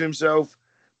said to himself,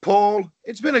 "Paul,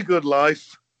 it's been a good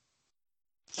life."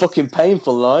 Fucking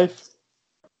painful life.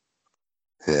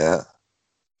 Yeah.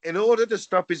 In order to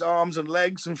stop his arms and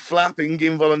legs from flapping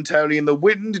involuntarily in the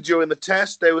wind during the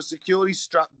test, they were securely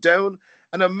strapped down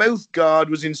and a mouth guard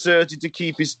was inserted to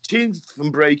keep his teeth from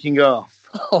breaking off.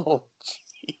 Oh,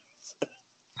 jeez.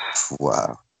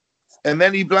 Wow. And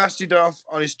then he blasted off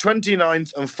on his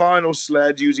 29th and final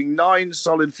sled using 9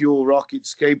 solid fuel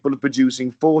rockets capable of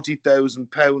producing 40,000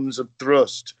 pounds of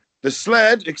thrust. The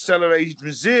sled accelerated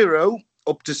from 0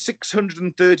 up to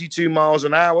 632 miles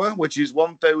an hour, which is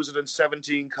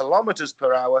 1,017 kilometers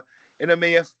per hour, in a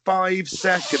mere 5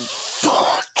 seconds.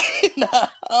 Fucking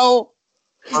hell.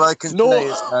 All I can say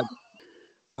is that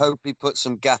hope he put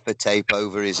some gaffer tape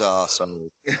over his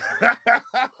arsehole.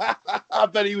 I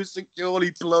bet he was securely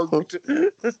plugged.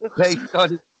 Based on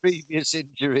his previous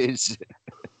injuries.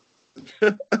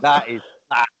 That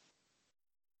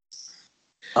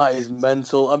is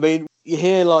mental. I mean, you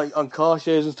hear like on car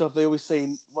shows and stuff, they always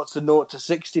say what's the 0 to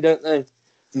 60, don't they?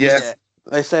 Yeah.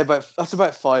 They say that's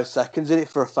about 5 seconds in it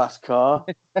for a fast car.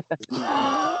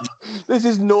 This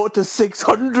is 0 to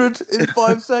 600 in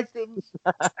 5 seconds.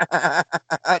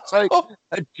 It's like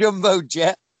a jumbo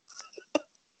jet.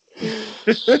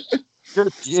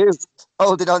 Just you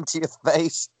hold it onto your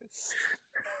face.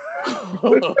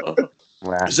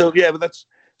 Wow.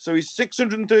 So he's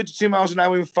 632 miles an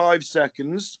hour in 5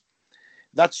 seconds.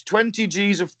 That's 20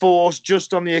 G's of force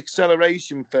just on the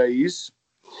acceleration phase.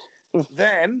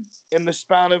 Then, in the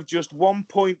span of just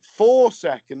 1.4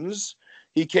 seconds,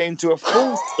 he came to a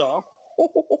full stop,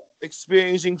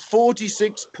 experiencing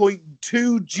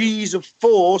 46.2 G's of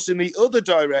force in the other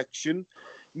direction,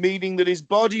 meaning that his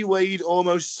body weighed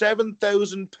almost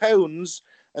 7,000 pounds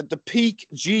at the peak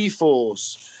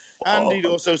G-force. And he'd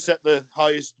also set the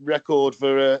highest record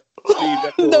for speed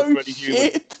record for any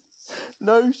human.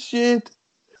 No shit.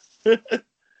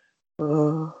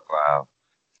 Wow.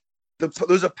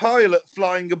 There's a pilot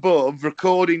flying above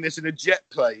recording this in a jet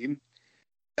plane,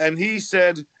 and he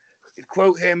said,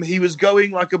 quote him, "He was going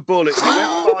like a bullet. He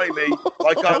went by me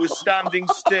like I was standing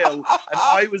still, and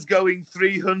I was going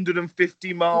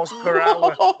 350 miles per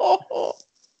hour."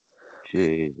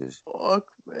 Jesus.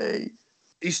 Fuck me.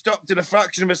 He stopped in a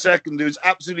fraction of a second. It was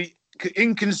absolutely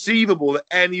inconceivable that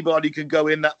anybody could go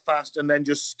in that fast and then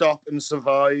just stop and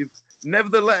survive.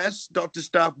 Nevertheless, Dr.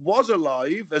 Stapp was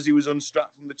alive as he was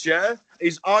unstrapped from the chair.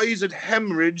 His eyes had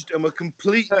hemorrhaged and were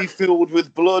completely filled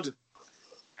with blood.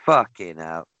 Fucking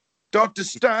hell. Dr.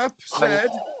 Stapp said,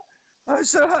 "I'm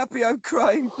so happy I'm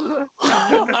crying blood."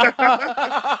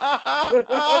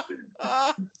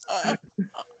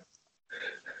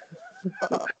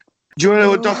 Do you want to know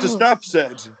what Dr. Stapp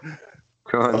said?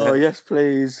 Oh, yes,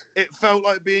 please. It felt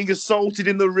like being assaulted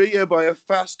in the rear by a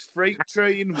fast freight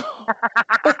train.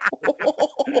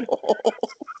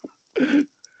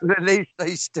 At least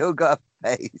they still got a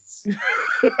face.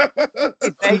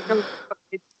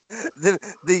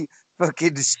 The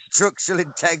fucking structural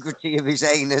integrity of his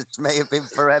anus may have been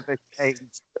forever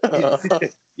changed.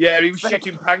 Yeah, he was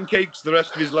shitting pancakes the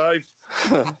rest of his life.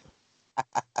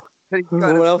 He's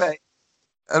got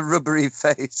a rubbery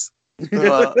face. Do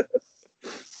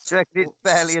you reckon it's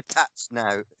barely attached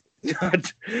now?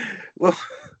 Well,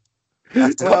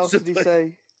 what else did he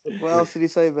say? What else did he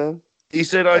say, Ben? He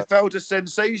said, "I felt a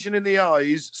sensation in the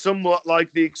eyes, somewhat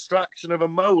like the extraction of a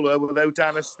molar without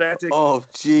anaesthetic." Oh,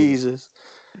 Jesus.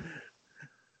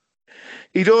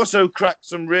 He'd also cracked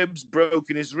some ribs,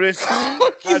 broken his wrist,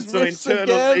 had some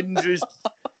internal injuries.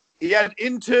 He had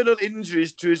internal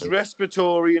injuries to his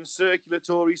respiratory and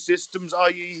circulatory systems,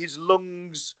 i.e., his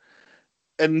lungs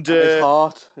and his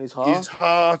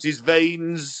heart, his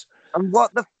veins. And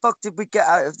what the fuck did we get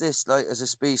out of this, like, as a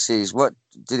species? What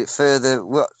did it further?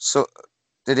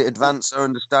 Did it advance our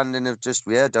understanding of just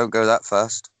don't go that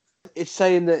fast? It's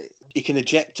saying that you can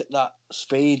eject at that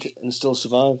speed and still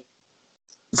survive.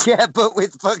 Yeah, but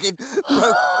with fucking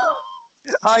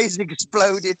eyes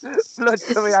exploded, blood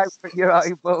coming out from your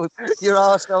eyeballs, your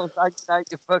arseholes hanging out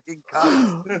your fucking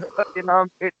car, fucking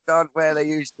armpits aren't where they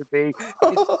used to be.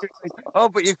 Oh,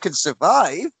 but you can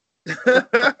survive.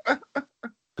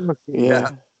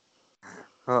 Yeah.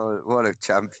 Oh, what a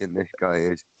champion this guy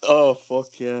is. Oh,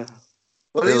 fuck yeah.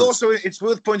 Well, it's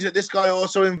worth pointing out this guy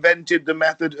also invented the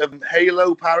method of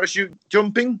halo parachute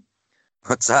jumping.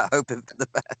 What's that? Hoping for the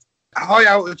best. High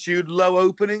altitude, low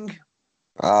opening.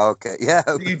 Oh, okay. Yeah.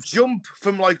 You jump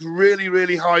from like really,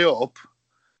 really high up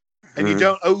and you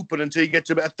don't open until you get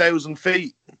to about 1,000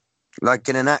 feet. Like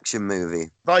in an action movie.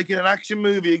 Like in an action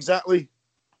movie, exactly.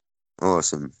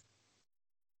 Awesome.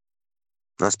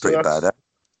 That's pretty bad, eh?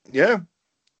 Yeah.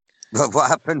 But what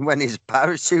happened when his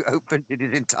parachute opened and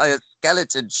his entire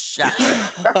skeleton shattered?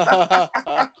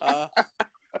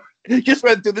 He just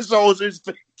went through the soles of his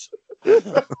feet.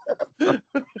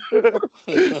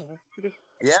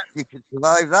 Yeah, you can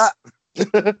survive that.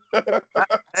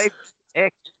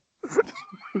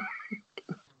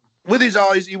 With his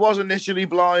eyes, he was initially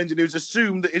blind and it was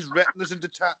assumed that his retinas had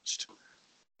detached.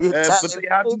 But they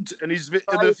hadn't, and in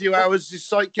a few hours his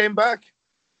sight came back.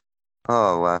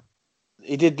 Oh, wow.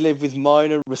 He did live with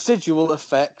minor residual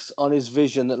effects on his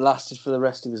vision that lasted for the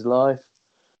rest of his life.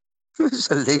 It's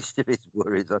the least of his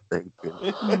worries, I think.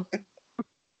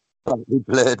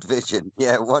 Blurred vision.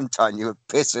 Yeah, one time you were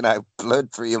pissing out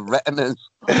blood through your retinas.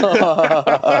 You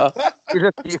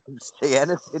don't see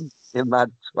anything, you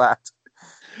mad twat.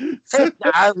 Sit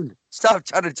down. Stop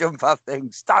trying to jump off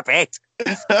things. Stop it.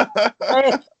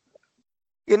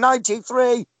 You're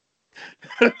 93.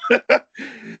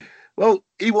 Well,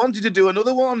 he wanted to do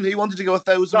another one. He wanted to go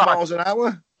 1,000 miles an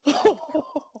hour.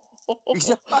 He's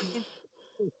a fucking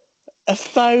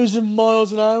 1,000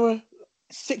 miles an hour.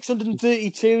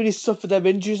 632 and he's suffered them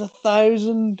injuries.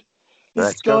 1,000.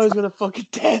 This guy's got a fucking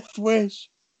death wish.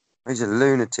 He's a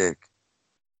lunatic.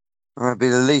 That'd be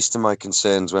the least of my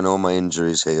concerns when all my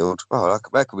injuries healed. Oh, I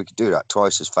reckon we could do that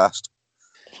twice as fast.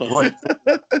 We'll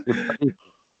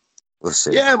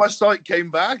see. Yeah, my sight came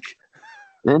back.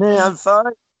 I'm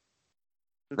fine.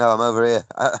 No, I'm over here.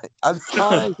 I'm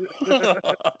fine.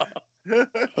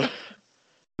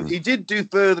 He did do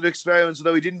further experiments,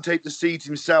 although he didn't take the seat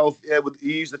himself.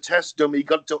 He used the test dummy. He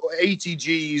got to 80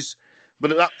 Gs,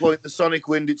 but at that point, the sonic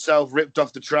wind itself ripped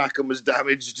off the track and was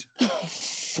damaged.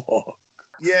 Fuck.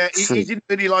 Yeah, he didn't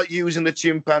really like using the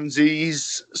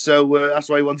chimpanzees, so that's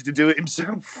why he wanted to do it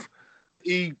himself.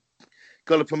 He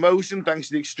got a promotion thanks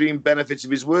to the extreme benefits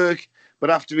of his work, but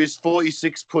after his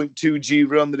 46.2 G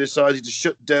run, they decided to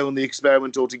shut down the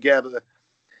experiment altogether.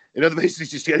 In other words,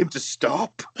 just get him to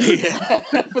stop. Yeah,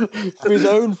 for his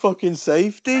own fucking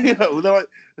safety. You know, they're like,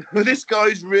 this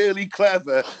guy's really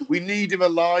clever. We need him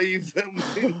alive.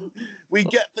 We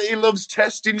get that he loves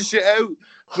testing shit out,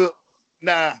 but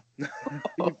nah.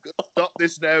 You've got to stop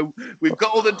this now. We've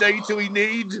got all the data we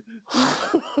need.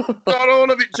 Got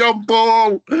all of it, John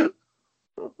Paul.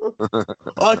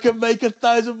 I can make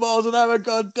 1,000 miles an hour,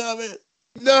 god damn it.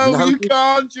 No, you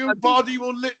can't. Your body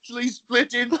will literally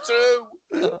split in two.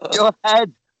 Your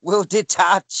head will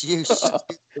detach, you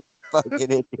stupid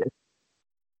fucking idiot.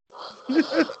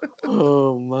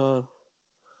 Oh, man.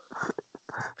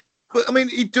 But, I mean,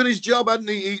 he'd done his job, hadn't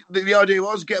he? The idea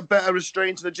was get better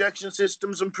restraints and ejection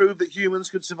systems and prove that humans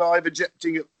could survive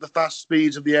ejecting at the fast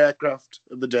speeds of the aircraft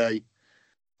of the day.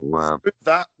 Wow.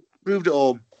 Proved it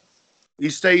all. He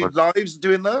saved lives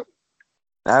doing that.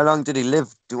 How long did he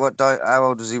live? How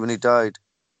old was he when he died?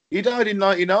 He died in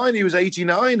 99. He was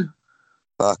 89.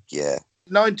 Fuck yeah.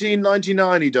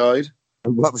 1999 he died.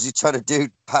 And what was he trying to do?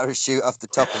 Parachute off the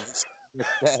top of his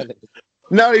head?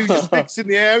 No, he was just fixing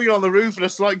the area on the roof and a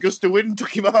slight gust of wind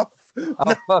took him off.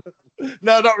 Oh, fuck.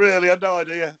 No, not really. I had no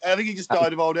idea. I think he just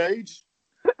died of old age.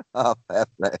 Oh, fair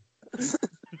play.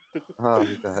 Oh,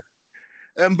 God.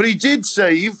 But he did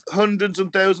save hundreds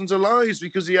and thousands of lives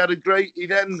because he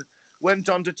then went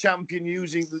on to champion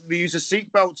using the use of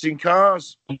seatbelts in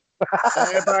cars,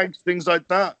 airbags, things like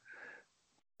that.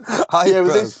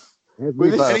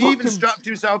 And he even strapped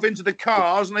himself into the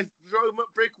cars and they drove him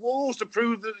up brick walls to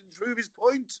prove his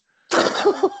point.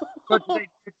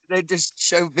 They just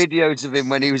show videos of him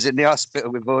when he was in the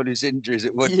hospital with all his injuries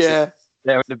at once. Yeah.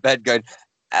 There on the bed going,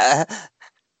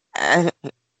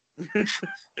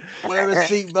 Wear a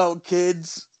seatbelt,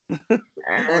 kids.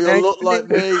 Or you'll look like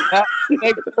me.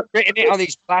 They've written it on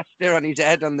his plaster on his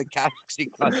head on the casks. He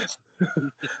can't.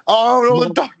 Oh, all the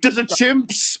doctors are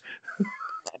chimps.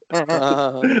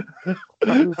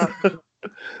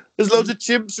 There's loads of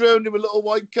chimps around him with little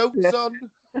white coats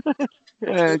on.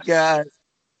 Oh, God.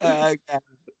 Oh, God.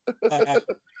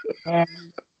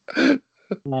 It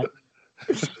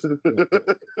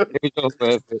was all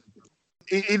worth it.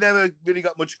 He never really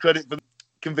got much credit for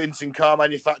convincing car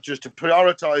manufacturers to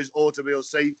prioritise automobile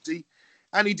safety,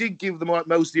 and he did give them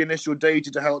most of the initial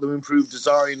data to help them improve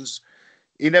designs.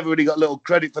 He never really got little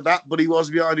credit for that, but he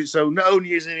was behind it. So not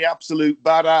only is he the absolute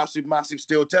badass with massive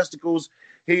steel testicles,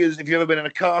 he is, if you've ever been in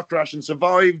a car crash and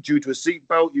survived due to a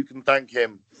seatbelt, you can thank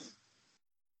him.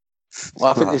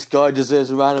 Well, I think this guy deserves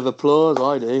a round of applause.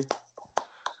 I do.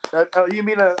 You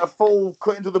mean a full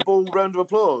cut into the bull round of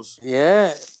applause?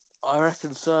 Yeah, I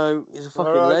reckon so. He's a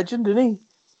fucking legend, isn't he?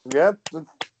 Yeah.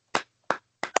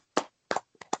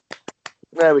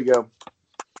 There we go.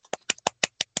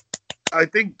 I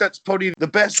think that's probably the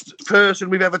best person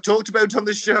we've ever talked about on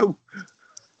this show.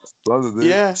 Probably.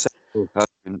 Yeah.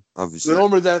 Obviously.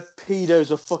 Normally their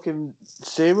pedos are fucking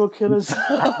serial killers.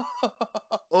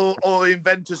 or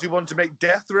inventors who want to make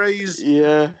death rays.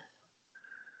 Yeah.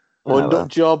 Or nut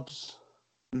jobs.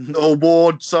 Or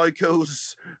ward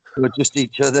psychos. Or just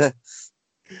each other.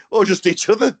 Or just each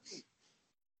other.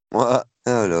 What?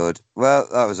 Oh, Lord. Well,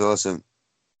 that was awesome.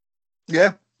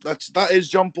 Yeah, that is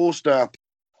John Paul Starr.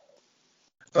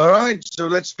 All right, so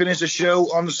let's finish the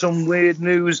show on some weird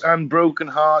news and broken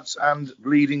hearts and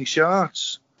bleeding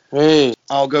sharks. Hey.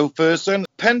 I'll go first then.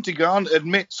 Pentagon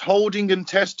admits holding and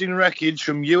testing wreckage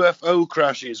from UFO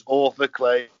crashes, author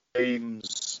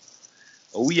claims.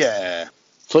 Oh, yeah.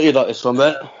 Thought you'd like this one,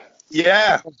 Bet.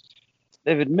 Yeah.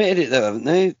 They've admitted it, though, haven't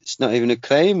they? It's not even a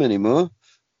claim anymore,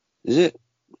 is it?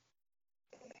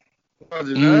 I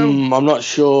don't know. I'm not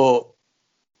sure.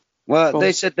 Well,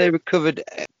 they said they recovered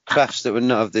crafts that were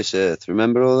not of this earth.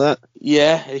 Remember all that?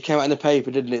 Yeah, it came out in the paper,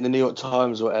 didn't it, in the New York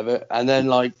Times or whatever. And then,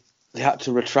 like, they had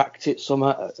to retract it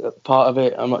somehow, part of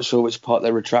it. I'm not sure which part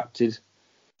they retracted.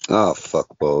 Oh,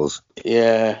 fuck balls.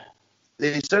 Yeah.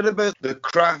 They said about the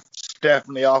crafts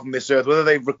definitely off this earth, whether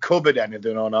they've recovered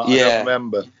anything or not, Yeah. I don't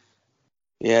remember.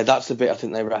 Yeah, that's the bit I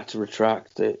think they had to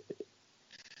retract it.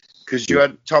 Because you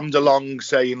had Tom DeLonge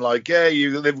saying, like, yeah,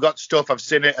 they've got stuff, I've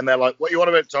seen it, and they're like, what you want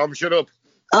about, Tom? Shut up.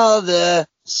 All the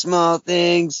small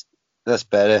things. That's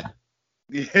better.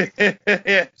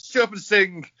 Yeah, shut up and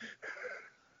sing.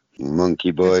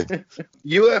 Monkey boy.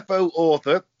 UFO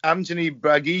author Anthony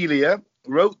Braglia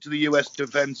wrote to the U.S.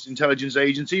 Defense Intelligence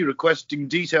Agency requesting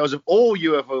details of all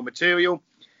UFO material,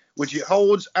 which it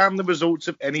holds, and the results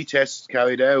of any tests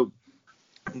carried out.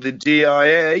 The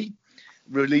DIA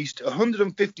released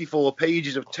 154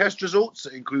 pages of test results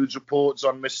that includes reports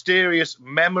on mysterious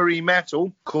memory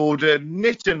metal called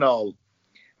nitinol,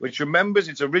 which remembers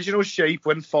its original shape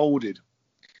when folded.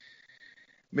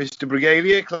 Mr.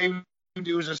 Brigalier claimed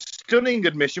it was a stunning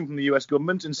admission from the US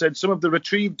government and said some of the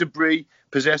retrieved debris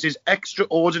possesses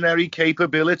extraordinary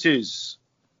capabilities.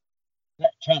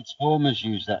 Transformers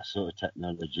use that sort of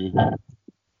technology.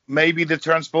 Maybe the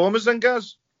Transformers then,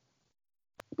 Gaz?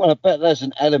 Well, I bet there's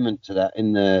an element to that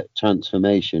in the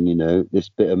transformation, you know. This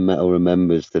bit of metal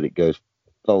remembers that it goes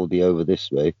foldy over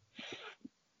this way.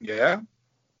 Yeah,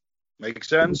 makes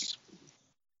sense.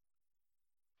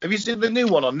 Have you seen the new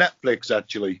one on Netflix,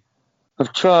 actually?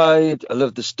 I've tried. I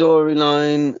love the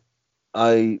storyline.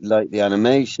 I like the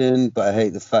animation, but I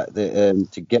hate the fact that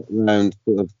to get around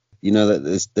sort of, you know,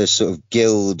 that there's sort of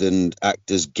guild and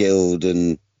actors guild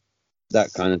and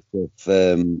that kind of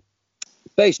stuff.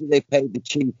 Basically, they paid the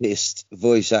cheapest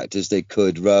voice actors they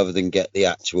could rather than get the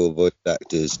actual voice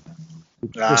actors.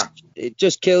 It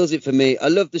just kills it for me. I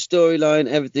love the storyline.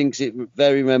 Everything's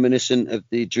very reminiscent of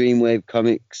the Dreamwave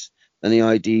comics and the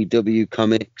IDW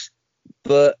comics.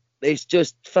 But it's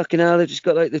just fucking hell. They've just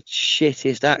got like the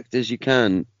shittest actors you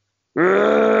can.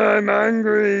 I'm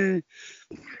angry.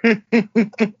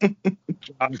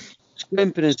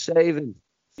 Scrimping and saving.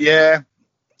 Yeah,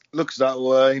 looks that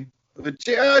way. But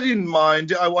I didn't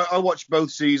mind it. I watched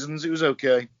both seasons. It was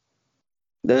okay.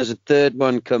 There's a third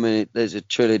one coming. There's a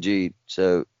trilogy.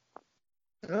 So.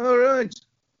 All right.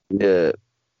 Yeah.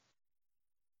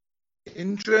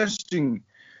 Interesting.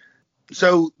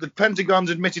 So the Pentagon's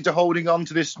admitted to holding on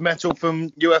to this metal from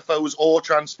UFOs or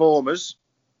Transformers.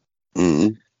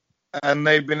 Mm. And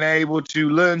they've been able to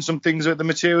learn some things about the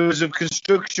materials of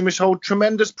construction which hold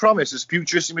tremendous promise as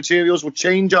futuristic materials will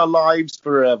change our lives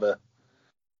forever.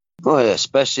 Oh, yeah,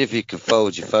 especially if you can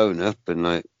fold your phone up and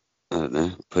like I don't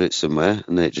know, put it somewhere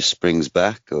and then it just springs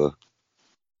back, or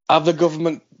Have the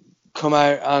government come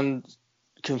out and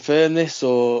confirm this,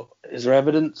 or is there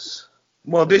evidence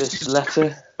Well, of this this is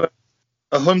letter?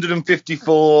 a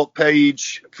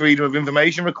 154-page Freedom of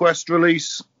Information request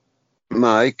release.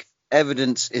 Mike,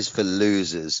 evidence is for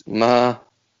losers. Nah.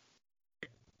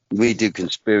 We do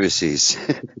conspiracies.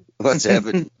 What's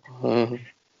evidence?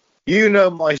 You know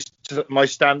my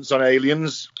stance on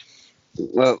aliens.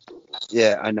 Well,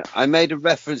 yeah, I know. I made a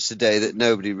reference today that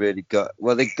nobody really got.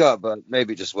 Well, they got, but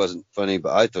maybe it just wasn't funny,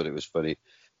 but I thought it was funny.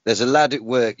 There's a lad at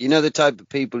work, you know, the type of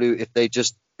people who, if they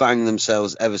just bang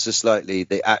themselves ever so slightly,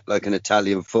 they act like an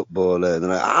Italian footballer. And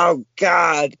they're like, oh,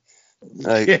 God.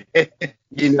 Like,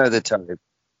 you know the type.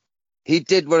 He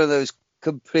did one of those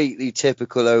completely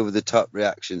typical over-the-top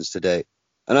reactions today.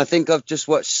 And I think I've just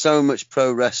watched so much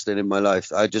pro wrestling in my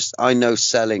life. I know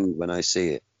selling when I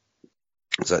see it.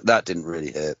 It's like, that didn't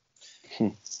really hurt.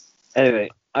 Anyway,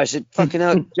 I said, fucking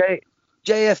hell,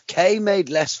 JFK made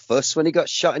less fuss when he got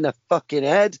shot in the fucking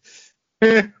head.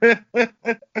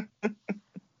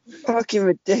 Fucking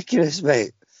ridiculous,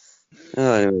 mate.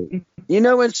 Oh, anyway. You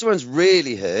know when someone's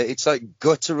really hurt, it's like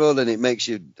guttural and it makes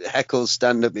you heckle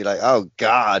stand up, be like, oh,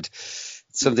 God,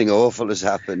 something awful has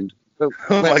happened. But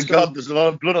Oh, my God, there's a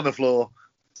lot of blood on the floor.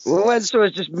 Well, when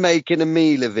someone's just making a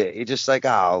meal of it, you're just like,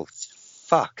 oh,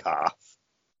 fuck off.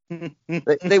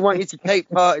 They want you to take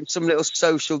part in some little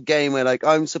social game where, like,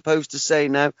 I'm supposed to say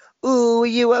now, ooh, are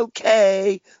you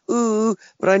okay? Ooh,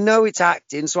 but I know it's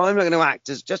acting, so I'm not going to act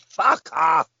as just fuck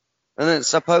off. And then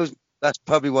suppose that's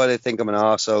probably why they think I'm an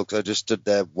arsehole, because I just stood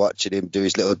there watching him do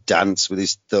his little dance with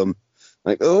his thumb.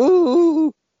 Like,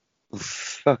 ooh,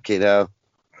 fucking hell.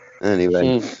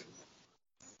 Anyway.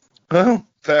 Well,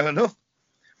 fair enough.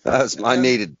 I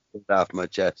needed it off my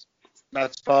chest.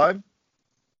 That's fine.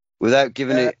 Without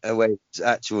giving it away his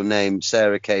actual name,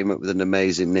 Sarah came up with an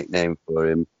amazing nickname for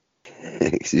him.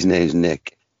 His name's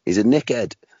Nick. He's a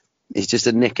nickhead. He's just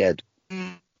a nickhead.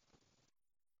 An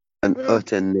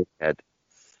utter nickhead.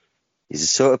 He's the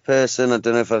sort of person, I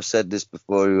don't know if I've said this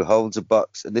before, who holds a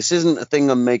box. And this isn't a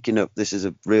thing I'm making up. This is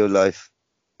a real life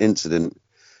incident.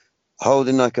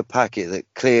 Holding like a packet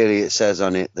that clearly it says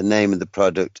on it the name of the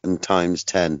product and times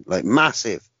 10. Like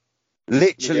massive.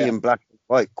 Literally in black and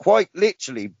white. Quite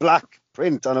literally black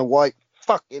print on a white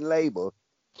fucking label.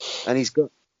 And he's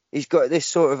got this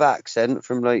sort of accent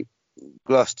from like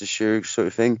Gloucestershire sort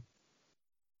of thing.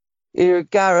 Here,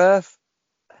 Gareth,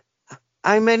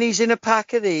 how many's in a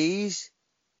pack of these?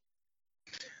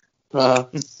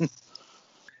 Well,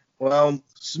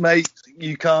 mate,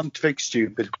 you can't fix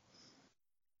stupid.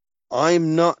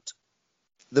 I'm not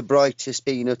the brightest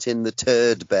peanut in the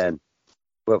turd, Ben.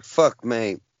 Well, fuck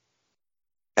me.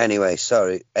 Anyway,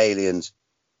 sorry, aliens.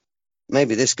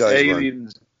 Maybe this guy's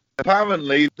aliens. One.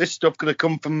 Apparently, this stuff could have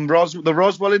come from the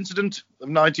Roswell incident of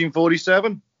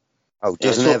 1947. Oh,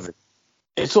 doesn't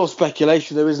it's all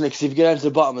speculation, though, isn't it? Because if you get down to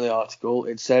the bottom of the article,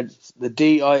 it said the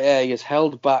DIA has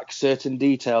held back certain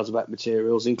details about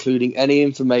materials, including any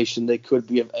information they could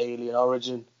be of alien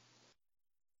origin.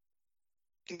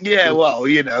 Yeah, well,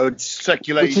 you know, it's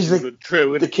speculation, but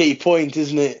true. The key point,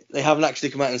 isn't it? They haven't actually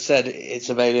come out and said it's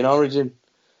of alien origin.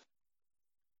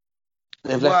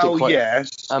 They've left it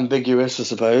quite ambiguous, I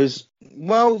suppose.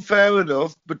 Well, fair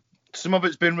enough, but some of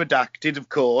it's been redacted, of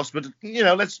course. But you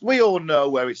know, we all know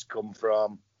where it's come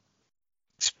from.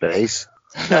 Space.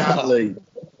 Exactly.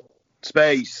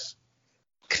 Space.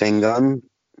 Klingon.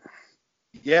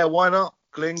 Yeah, why not?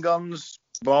 Klingons,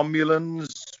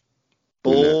 Romulans,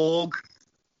 Borg.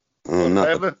 No.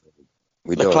 Whatever.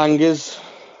 The Clangers.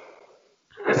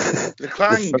 The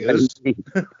Clangers?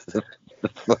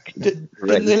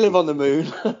 Didn't they live on the moon?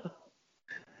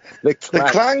 The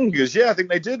Clangers, yeah, I think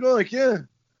they did, Mike, yeah.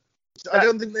 I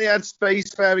don't think they had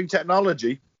spacefaring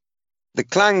technology. The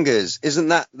Clangers, isn't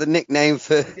that the nickname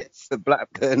for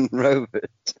Blackburn Rovers?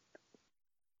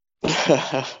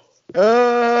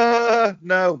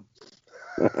 No.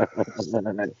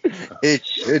 It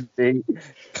should be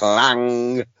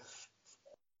Clang.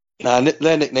 Nah,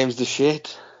 their nickname's the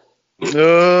shit.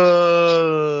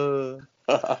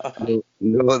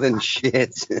 Northern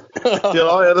shit. Still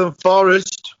higher than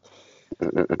Forest.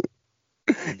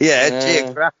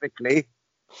 Geographically.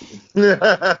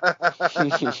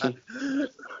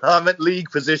 I meant league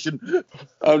position.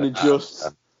 Only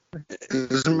just.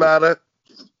 Doesn't matter.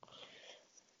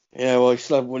 Yeah, well, you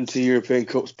still have won 2 European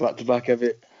Cups back to back, have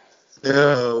it?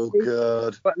 Oh,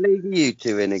 God. What league are you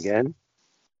two in again?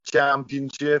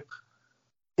 Championship.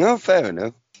 No, fair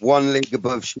enough. 1 league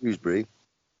above Shrewsbury.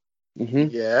 Mm-hmm.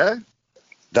 Yeah.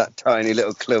 That tiny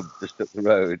little club just up the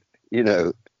road, you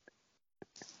know.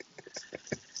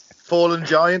 Fallen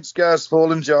giants, guys.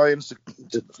 Fallen giants.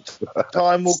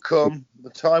 Time will come. The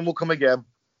time will come again.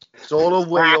 It's all a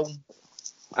wheel.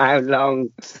 How long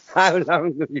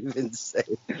have you been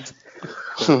saying?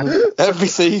 Every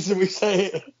season we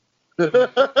say it.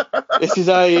 This is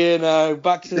our year now.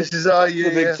 Back to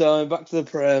the big time. Back to the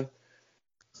Prem.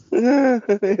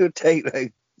 It'll take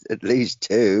like at least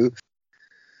 2.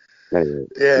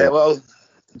 Yeah, well,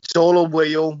 it's all a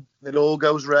wheel. It all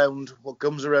goes round. What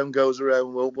comes around goes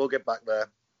around. We'll get back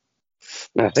there.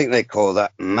 I think they call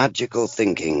that magical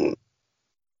thinking.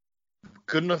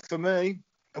 Good enough for me.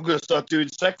 I'm going to start doing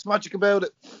sex magic about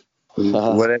it.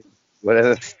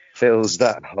 Whatever fills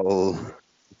that hole.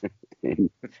 in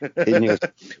your...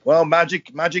 Well, magic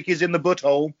is in the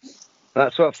butthole.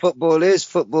 That's what football is.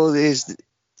 Football is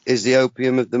the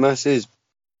opium of the masses.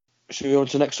 Should we go on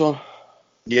to the next one?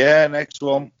 Yeah, next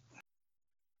one.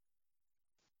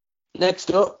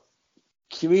 Next up,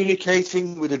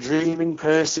 communicating with a dreaming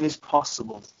person is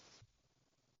possible.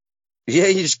 Yeah,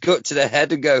 you just go to the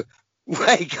head and go,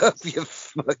 wake up, you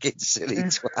fucking silly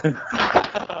twat.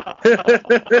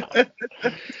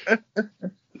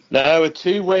 No, a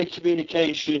two-way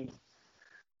communication.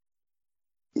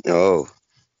 Oh.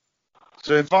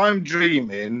 So if I'm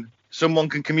dreaming, someone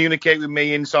can communicate with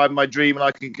me inside my dream and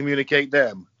I can communicate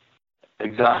them?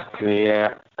 Exactly,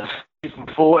 yeah.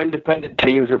 4 independent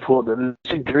teams report that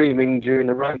lucid dreaming during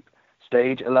the REM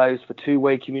stage allows for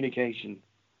two-way communication.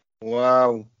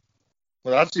 Wow.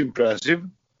 Well, that's impressive.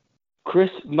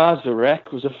 Chris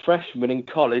Mazurek was a freshman in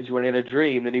college when he had a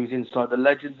dream that he was inside the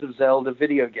Legends of Zelda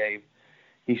video game.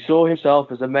 He saw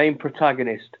himself as the main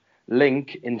protagonist,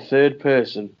 Link, in third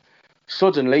person.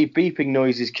 Suddenly, beeping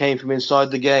noises came from inside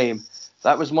the game.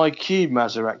 That was my cue,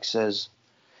 Mazurek says.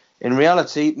 In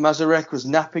reality, Mazurek was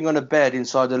napping on a bed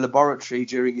inside a laboratory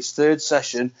during his third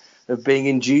session of being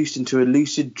induced into a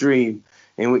lucid dream,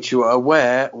 in which you are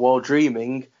aware, while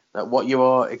dreaming, that what you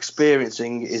are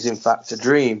experiencing is in fact a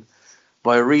dream.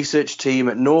 By a research team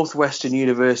at Northwestern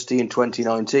University in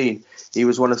 2019. He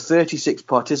was one of 36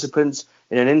 participants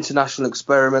in an international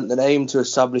experiment that aimed to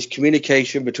establish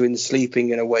communication between the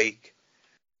sleeping and awake.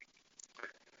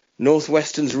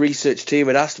 Northwestern's research team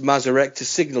had asked Mazurek to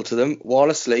signal to them, while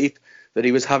asleep, that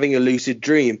he was having a lucid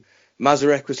dream.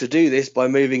 Mazurek was to do this by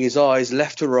moving his eyes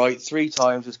left to right 3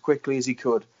 times as quickly as he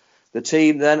could. The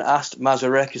team then asked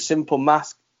Mazurek a simple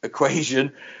math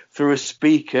equation through a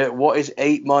speaker. What is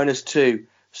 8 minus 2?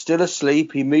 Still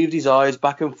asleep, he moved his eyes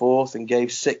back and forth and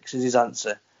gave 6 as his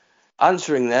answer.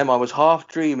 Answering them, I was half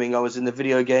dreaming I was in the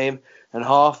video game and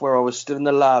half where I was still in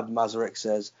the lab, Mazurek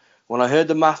says. When I heard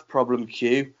the math problem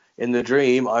cue in the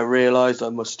dream, I realised I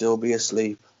must still be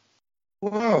asleep.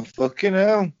 Wow, fucking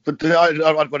hell. But I've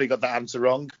already got that answer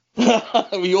wrong.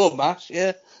 Your maths,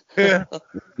 yeah. Yeah.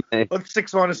 What's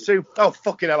 6 minus 2? Oh,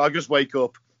 fucking hell, I'll just wake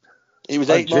up. It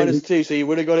was 8 minus 2, so you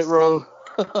would have got it wrong.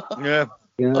 Yeah.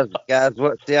 Guys,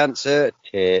 what's the answer?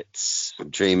 Tits. I'm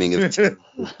dreaming of tits.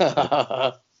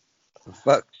 For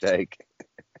fuck's sake.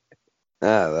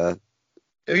 Oh, well.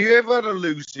 Have you ever had a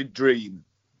lucid dream?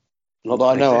 Not that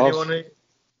I know of.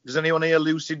 Does anyone here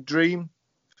lucid dream?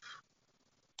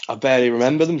 I barely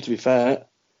remember them, to be fair.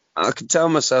 I can tell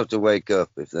myself to wake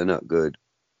up if they're not good.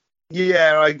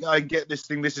 Yeah, I get this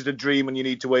thing. This is a dream and you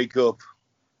need to wake up.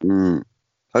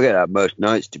 I get that most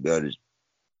nights, to be honest.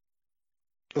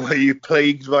 Are you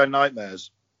plagued by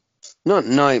nightmares? Not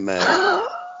nightmares.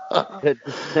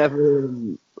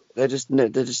 They're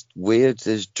just weird.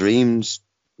 There's dreams.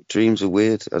 Dreams are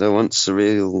weird. I don't want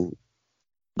surreal.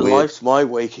 Weird. Life's my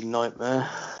waking nightmare.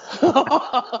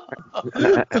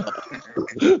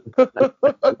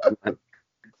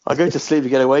 I go to sleep to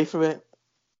get away from it.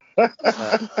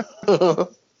 I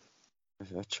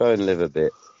try and live a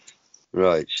bit.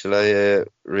 Right, shall I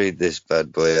read this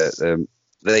bad boy out?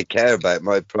 They care about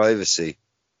my privacy.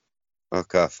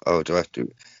 Fuck off. Oh, do I have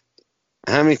to?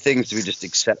 How many things do we just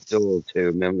accept all to?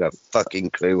 And we haven't got a fucking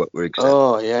clue what we're accepting.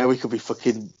 Oh, yeah, we could be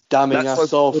fucking damning our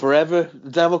soul forever.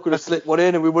 The devil could have slipped one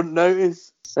in and we wouldn't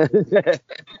notice. That's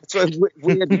why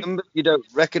weird numbers you don't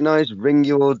recognise ring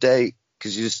you all day.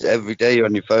 Because you just every day you're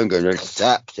on your phone going,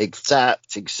 accept.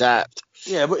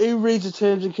 Yeah, but who reads the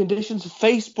terms and conditions?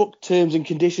 Facebook terms and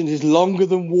conditions is longer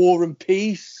than War and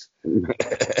Peace.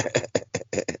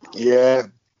 Yeah.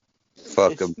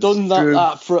 Fuck It's them. done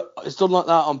it's done like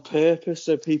that on purpose,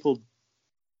 so people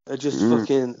are just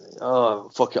fucking, oh,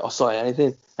 fuck it, I'll say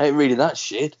anything. I ain't reading that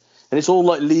shit. And it's all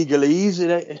like legalese.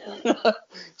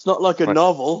 It's not like a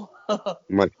novel.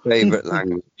 My favourite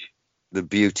language. The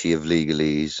beauty of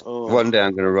legalese. Oh. One day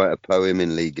I'm going to write a poem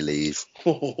in legalese.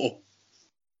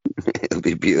 It'll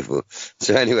be beautiful.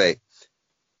 So anyway,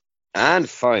 and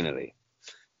finally,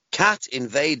 Cat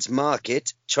invades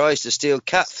market, tries to steal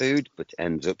cat food, but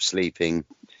ends up sleeping.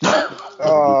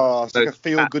 Oh, it's like a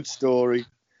feel-good story.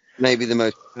 Maybe the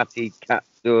most catty cat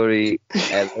story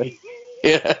ever.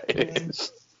 Yeah, it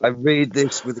is. I read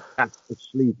this with a cat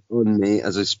asleep on me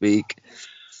as I speak.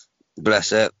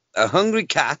 Bless her. A hungry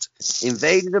cat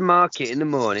invaded a market in the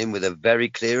morning with a very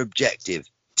clear objective: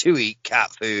 to eat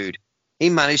cat food. He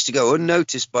managed to go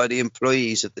unnoticed by the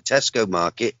employees of the Tesco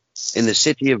market in the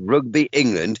city of Rugby,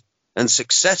 England, and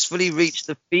successfully reached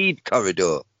the feed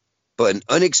corridor. But an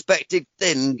unexpected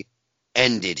thing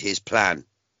ended his plan.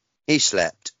 He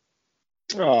slept.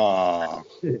 Oh.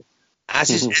 As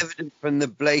is evident from the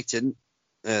blatant...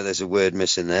 there's a word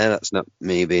missing there. That's not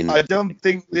me being... I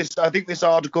think this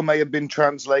article may have been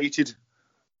translated.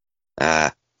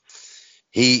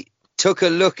 He took a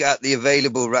look at the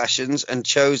available rations and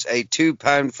chose a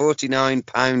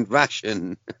 £2.49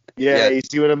 ration. Yeah, you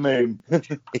see what I mean?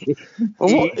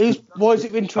 Well, why has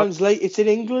it been translated? It's in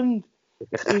England.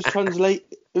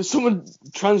 If someone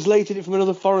translated it from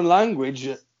another foreign language,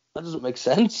 that doesn't make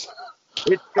sense.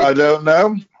 I don't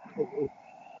know.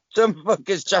 Some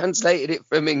fuckers translated it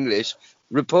from English,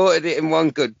 reported it in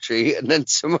one country, and then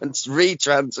someone's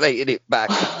retranslated it back.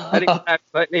 And it sounds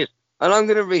like this. And I'm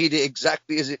going to read it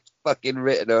exactly as it's fucking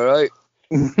written, all right?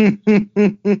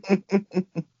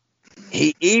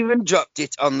 He even dropped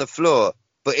it on the floor,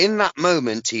 but in that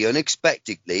moment he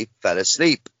unexpectedly fell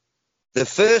asleep. The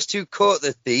first who caught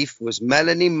the thief was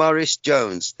Melanie Morris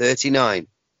Jones, 39,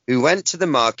 who went to the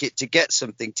market to get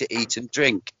something to eat and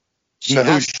drink. She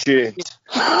asked shit. She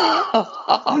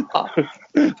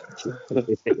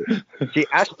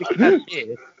asked the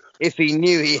cashier if he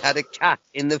knew he had a cat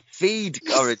in the feed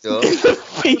corridor. The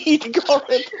feed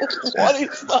corridor? What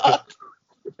is that?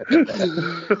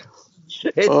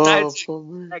 It's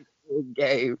a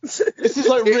game. This is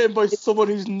like written by someone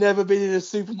who's never been in a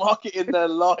supermarket in their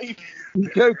life. You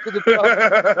go to the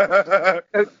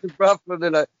brothel and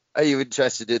they're like, are you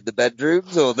interested in the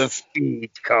bedrooms or the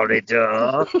feed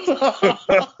corridor?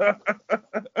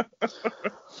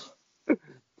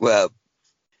 Well,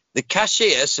 the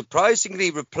cashier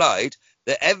surprisingly replied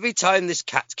that every time this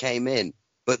cat came in,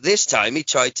 but this time he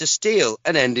tried to steal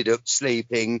and ended up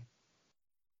sleeping.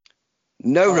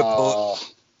 No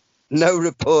reports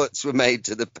were made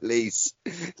to the police.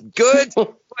 Good.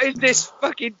 What is this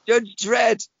fucking Judge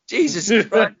Dredd? Jesus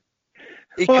Christ.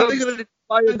 He comes to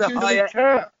fire the higher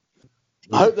cat.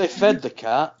 I hope they fed the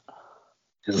cat.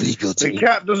 Illegal The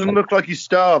cat doesn't look like he's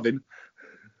starving.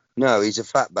 No, he's a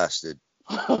fat bastard.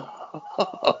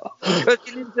 Because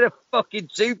he lives in a fucking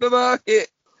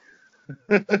supermarket.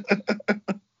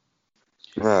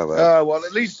 Well,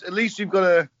 at least you've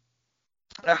got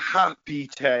a happy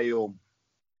tale.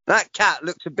 That cat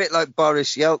looks a bit like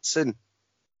Boris Yeltsin.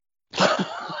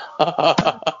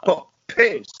 But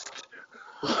pissed.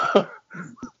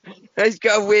 He's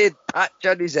got a weird patch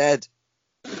on his head.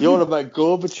 You're on about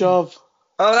Gorbachev.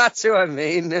 Oh, that's who I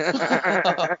mean.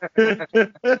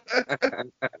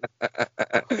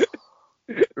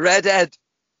 Redhead.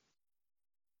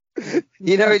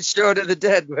 You know, it's Shaun of the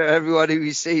Dead where everyone who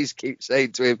he sees keeps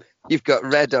saying to him, "You've got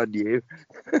red on you."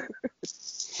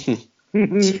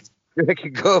 You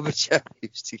reckon Gorbachev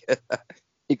used to get that?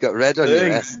 You've got red on your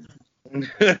head.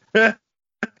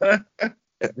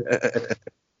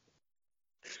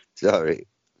 Sorry.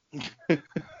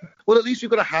 Well, at least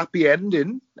we've got a happy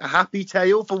ending. A happy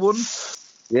tale for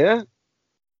once. Yeah.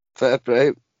 Fair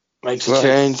play. Makes a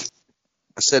change.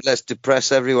 I said let's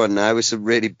depress everyone now with some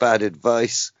really bad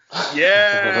advice.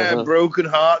 Yeah, broken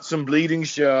hearts and bleeding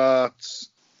sharks.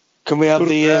 Can we have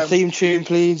the theme tune,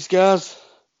 please, guys?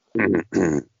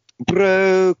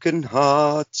 Broken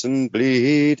hearts and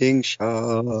bleeding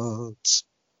sharks.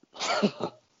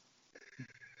 All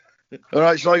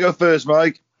right, shall I go first,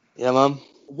 Mike? Yeah, man.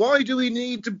 Why do we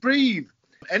need to breathe?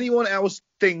 Anyone else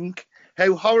think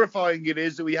how horrifying it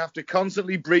is that we have to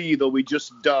constantly breathe or we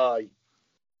just die?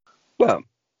 Well,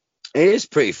 it is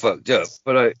pretty fucked up,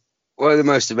 but one of the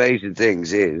most amazing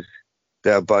things is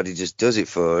that our body just does it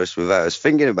for us without us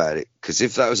thinking about it. Because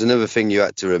if that was another thing you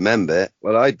had to remember,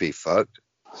 well, I'd be fucked.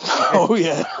 Oh,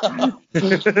 yeah.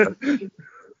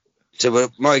 So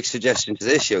what Mike's suggestion to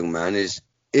this young man is,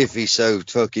 if he's so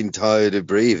fucking tired of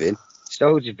breathing, just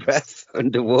hold your breath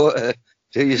underwater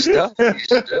till you stop.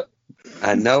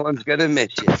 And no one's going to miss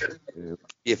you.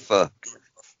 You fuck.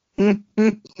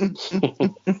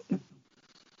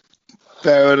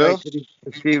 Fair enough.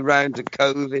 A few rounds of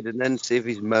COVID and then see if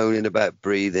he's moaning about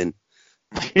breathing.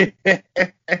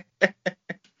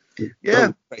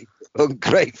 Yeah.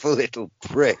 Ungrateful little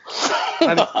prick.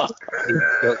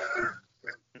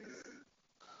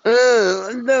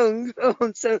 Lungs. Oh,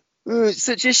 I'm so it's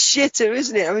such a shitter,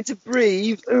 isn't it? Having to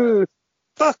breathe.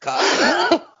 Fuck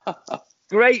off.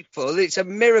 Grateful. It's a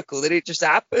miracle that it just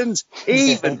happens,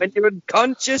 even when you're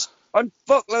unconscious on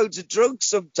fuckloads of drugs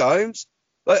sometimes.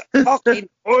 Like fucking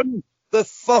the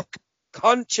fuck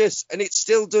conscious, and it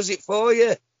still does it for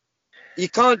you. You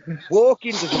can't walk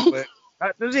into the work.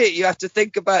 That does it. You have to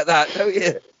think about that, don't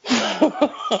you?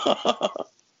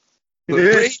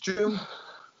 It's true.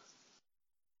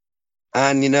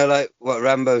 And you know, like what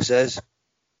Rambo says,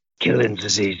 killing's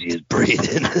as easy as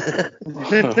breathing.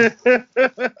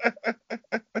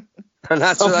 And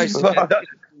that's what I said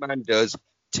man does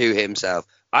to himself.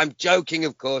 I'm joking,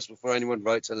 of course, before anyone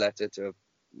writes a letter to,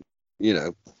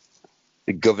 the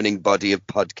governing body of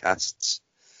podcasts.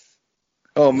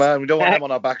 Oh, man, we don't want them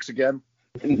on our backs again.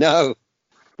 No.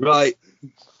 Right.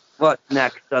 What's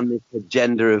next on this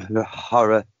agenda of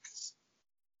horror?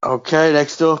 Okay,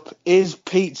 next up, is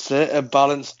pizza a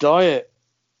balanced diet?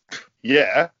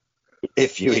 Yeah.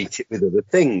 If you eat it with other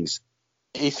things.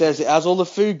 He says it has all the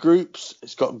food groups.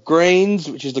 It's got grains,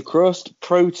 which is the crust,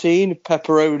 protein,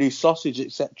 pepperoni, sausage,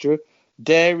 etc.,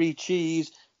 dairy,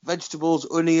 cheese, vegetables,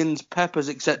 onions, peppers,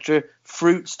 etc.,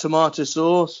 fruits, tomato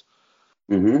sauce.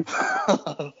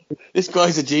 Mm-hmm. This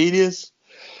guy's a genius.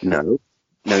 No,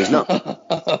 he's not.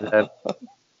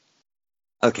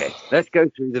 Okay, let's go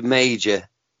through the major.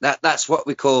 That's what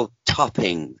we call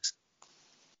toppings.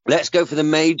 Let's go for the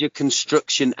major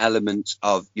construction elements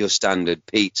of your standard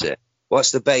pizza.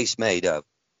 What's the base made of?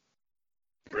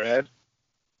 Bread.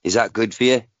 Is that good for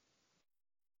you?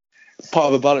 Part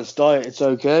of a balanced diet, it's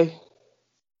okay.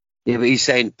 Yeah, but he's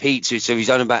saying pizza, so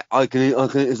he's on about I can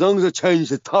as long as I change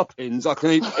the toppings, I can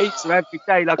eat pizza every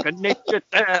day like a Ninja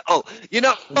Turtle. You're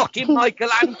not fucking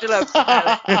Michelangelo.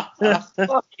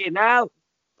 Fucking hell.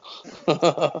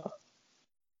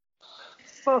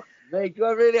 Fuck me, do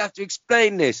I really have to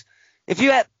explain this? If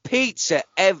you had pizza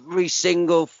every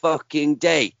single fucking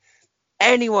day,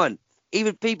 anyone,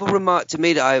 even people remark to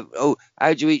me that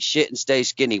how do you eat shit and stay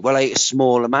skinny? Well, I eat a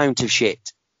small amount of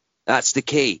shit. That's the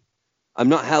key. I'm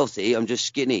not healthy, I'm just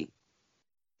skinny.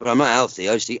 But I'm not healthy,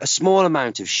 I just eat a small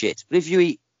amount of shit. But if you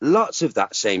eat lots of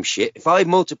that same shit, if I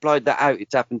multiplied that out,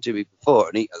 it's happened to me before,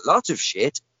 and eat a lot of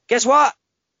shit, guess what?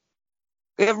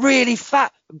 I get really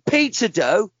fat. Pizza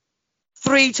dough,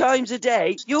 3 times a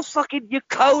day, your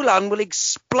colon will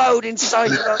explode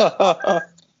inside you.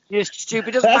 You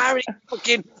stupid. Doesn't matter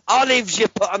fucking olives you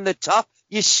put on the top,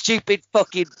 you stupid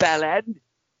fucking bellend.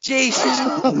 Jesus.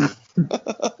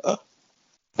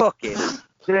 Fucking.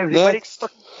 When his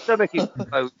fucking stomach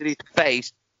explodes in his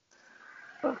face.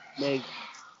 Fuck me.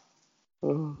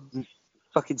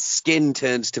 Fucking skin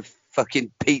turns to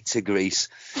fucking pizza grease.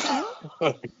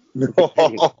 Man,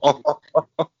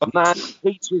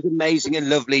 pizza is amazing and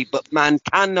lovely, but man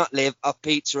cannot live off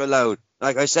pizza alone.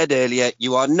 Like I said earlier,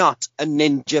 you are not a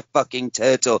Ninja fucking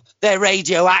Turtle. They're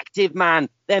radioactive, man.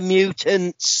 They're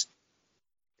mutants.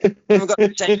 They haven't got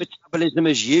the same metabolism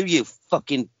as you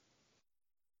fucking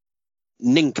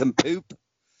nincompoop.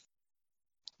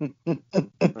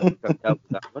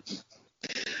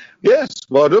 Yes,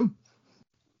 well done.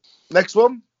 Next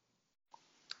one.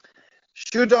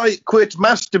 Should I quit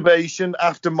masturbation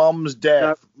after Mom's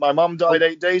death? No. My mom died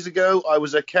 8 days ago. I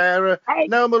was a carer.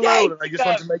 Now I'm alone and I just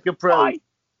want to make a pro.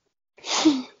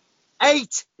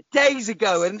 8 days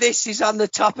ago, and this is on the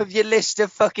top of your list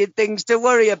of fucking things to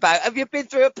worry about. Have you been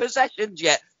through a possession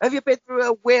yet? Have you been through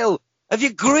a will? Have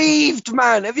you grieved,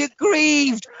 man? Have you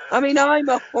grieved? I mean, I'm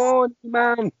a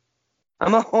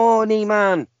horny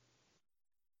man.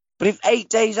 But if 8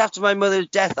 days after my mother's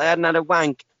death I hadn't had a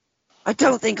wank, I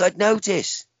don't think I'd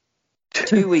notice.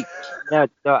 2 weeks, now I'd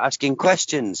start asking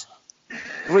questions.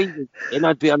 3 weeks, and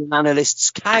I'd be on an analyst's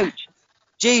couch.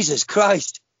 Jesus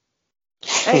Christ.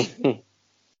 Hey,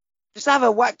 just have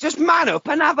a wank. Just man up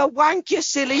and have a wank, you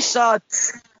silly sod.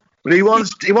 But he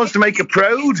wants to make a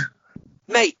prode.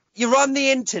 Mate, you're on the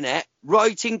internet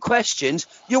writing questions.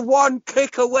 You're 1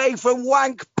 click away from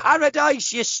wank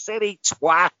paradise, you silly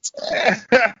twat.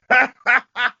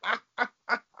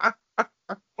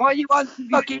 What are you on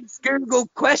fucking Google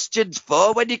questions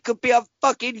for when you could be on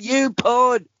fucking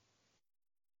YouPorn?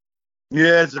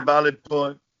 Yeah, it's a valid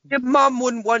point. Your mum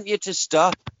wouldn't want you to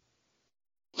stop.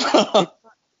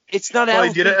 It's not healthy. Well,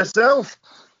 he did it herself.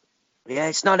 Yeah,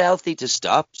 it's not healthy to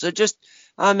stop. So just,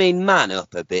 man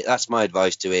up a bit. That's my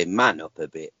advice to him. Man up a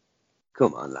bit.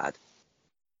 Come on, lad.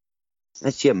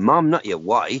 That's your mum, not your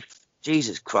wife.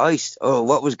 Jesus Christ. Oh,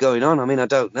 what was going on? I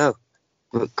don't know.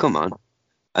 But come on.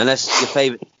 Unless your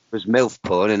favourite was MILF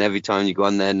porn, and every time you go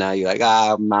on there now, you're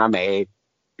like, mommy.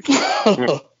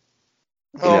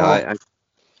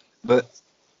 But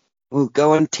Well,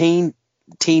 go on teeny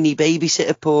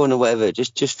babysitter porn or whatever.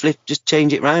 Just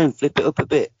change it round, flip it up a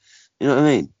bit. You know what I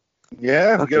mean?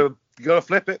 Yeah, Okay. you gotta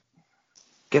flip it.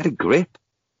 Get a grip.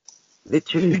 You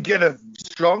Literally. get a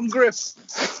strong grip.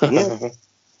 Yeah.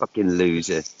 Fucking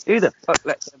loser. Who the fuck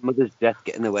let their mother's death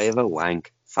get in the way of a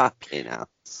wank? Fucking hell.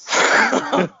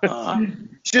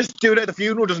 Just do it at the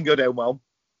funeral doesn't go down well.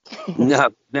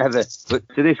 No, never. But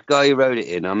to this guy who wrote it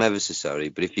in, I'm ever so sorry,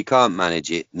 but if you can't manage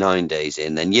it 9 days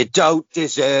in, then you don't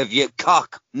deserve your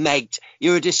cock, mate.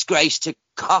 You're a disgrace to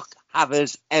cock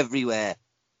havers everywhere.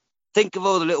 Think of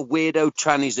all the little weirdo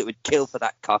trannies that would kill for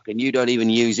that cock, and you don't even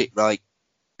use it right.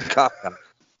 Cock.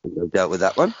 I've dealt with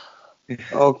that one.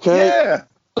 Okay. Yeah.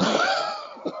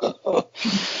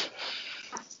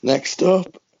 Next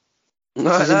up.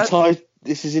 Right,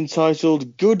 This is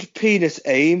entitled Good Penis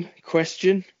Aim?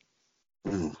 Question.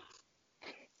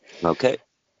 okay.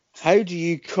 How do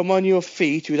you come on your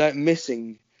feet without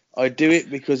missing? I do it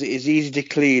because it is easy to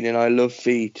clean and I love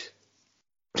feet.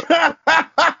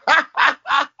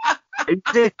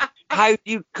 How do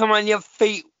you come on your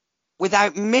feet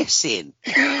without missing?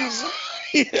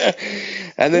 Yeah.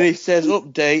 And then he says,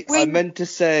 update, I meant to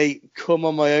say, come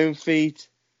on my own feet.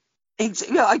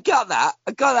 Yeah, I got that.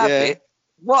 Yeah. Bit.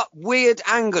 What weird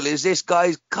angle is this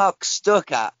guy's cock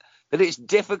stuck at that it's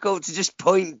difficult to just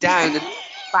point down and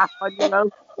back on your own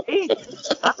feet?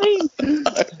 I mean,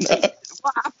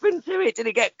 what happened to it? Did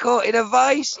it get caught in a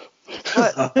vice?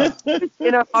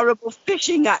 In a horrible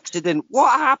fishing accident?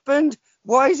 What happened?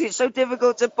 Why is it so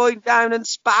difficult to point down and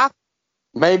spat?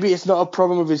 Maybe it's not a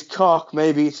problem with his cock.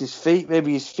 Maybe it's his feet.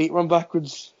 Maybe his feet run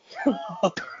backwards.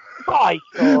 My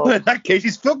Well, God. in that case,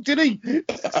 he's fucked, isn't he?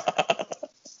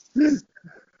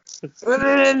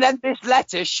 And then this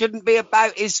letter shouldn't be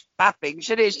about his spapping,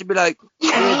 should it? It should be like,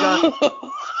 "Dear God,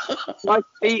 my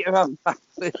feet are on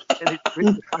backwards and it's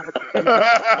really hard.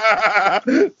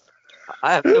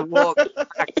 I have to walk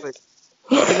backwards.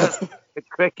 I've got a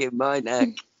crick in my neck."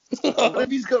 What if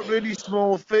he's got really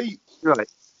small feet? Right.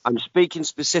 I'm speaking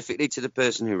specifically to the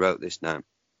person who wrote this now.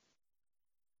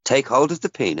 Take hold of the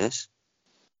penis.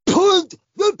 Put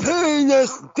the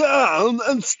penis down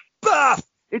and spaff.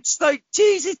 It's like,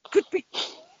 Jesus,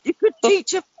 you could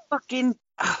teach a fucking...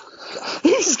 Oh, God.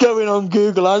 He's going on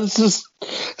Google Answers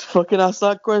to fucking ask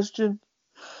that question.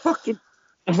 Fucking...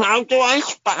 How do I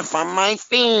spaff on my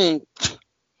feet?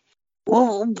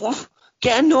 Well,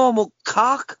 get a normal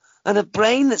cock and a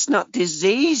brain that's not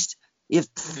diseased. You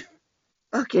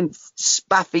fucking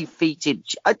spaffy-feeted...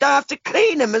 I don't have to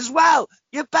clean them as well.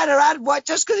 You better add what?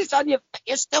 Just because it's on your feet,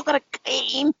 you're still got to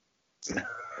clean.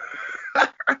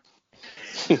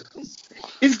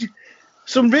 It's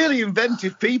some really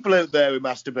inventive people out there with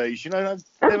masturbation. I've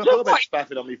never thought about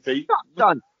spaffing on my feet.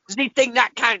 Son, does he think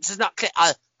that counts as not clean?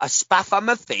 I spaff on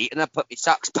my feet and I put my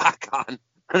socks back on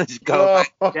and I just go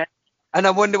back to bed. And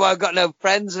I wonder why I've got no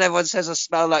friends and everyone says I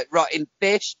smell like rotting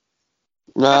fish.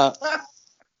 Nah.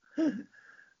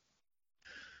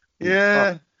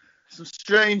 Yeah, some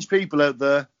strange people out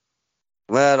there.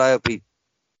 Well, I hope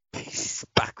his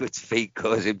backwards feet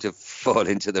cause him to fall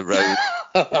into the road.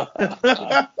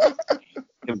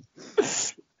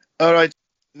 All right,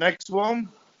 next one.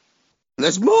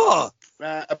 There's more.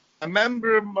 A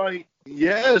member of my...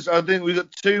 Yes, I think we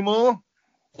got 2 more.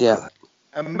 Yeah.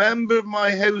 A member of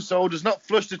my household does not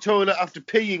flush the toilet after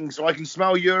peeing, so I can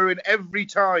smell urine every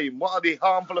time. What are the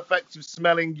harmful effects of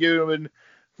smelling urine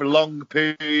for long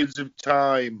periods of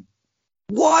time?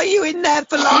 Why are you in there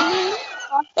for long?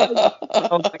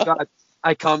 Oh my God,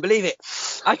 I can't believe it.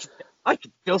 I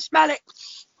can still smell it.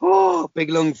 Oh, big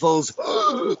lungfuls.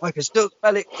 I can still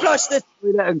smell it. Flush the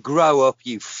toilet and grow up,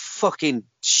 you fucking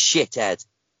shithead.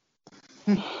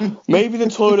 Maybe the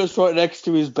toilet's right next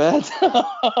to his bed.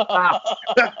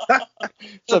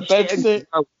 It's a bed sit.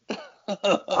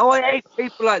 Oh, I hate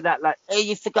people like that. Like, hey,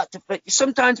 you forgot to...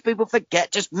 Sometimes people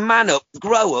forget. Just man up,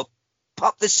 grow up,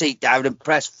 pop the seat down and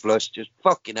press flush. Just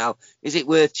fucking hell. Is it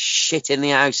worth shitting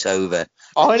the house over?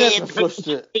 I never flushed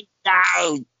it.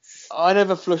 Down. I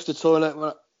never flush the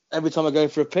toilet every time I go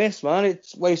for a piss, man.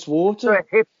 It's waste water.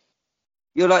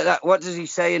 You're like that. What does he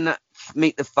say in that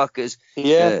Meet the Fuckers?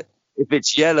 Yeah. If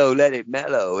it's yellow, let it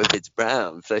mellow. If it's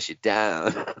brown, flush it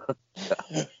down.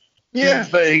 Yeah,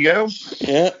 there you go.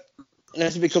 Yeah.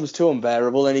 Unless it becomes too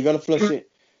unbearable, then you got to flush it.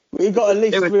 Well, you've got at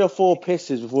least 3 or 4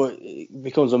 pisses before it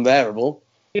becomes unbearable.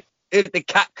 If the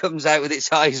cat comes out with its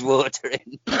eyes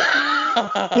watering. Yeah.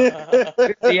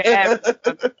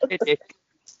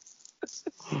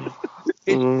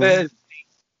 It's thirsty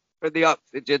for the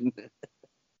oxygen.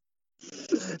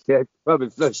 Yeah, probably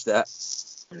flush that.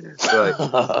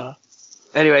 Right.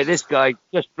 Anyway, this guy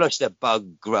just flush the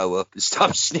bug, grow up, and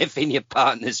stop sniffing your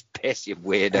partner's piss, you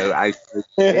weirdo.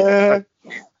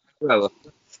 Grow up.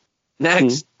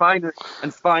 Next, finally,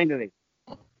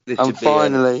 this should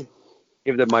be,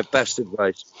 give them my best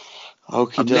advice.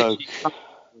 Okie doke.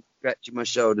 Stretching my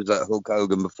shoulders like Hulk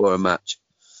Hogan before a match.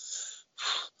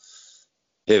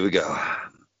 Here we go.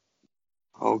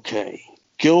 Okay.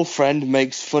 Girlfriend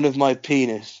makes fun of my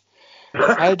penis.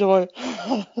 How do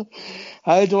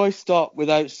I stop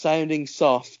without sounding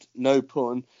soft? No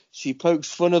pun. She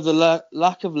pokes fun of the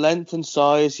lack of length and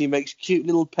size. He makes cute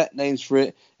little pet names for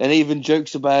it and even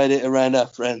jokes about it around our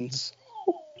friends.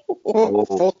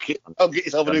 Fuck it. I'll get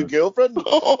yourself a new girlfriend.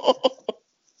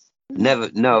 Never.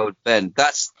 No, Ben.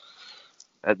 That's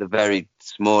at the very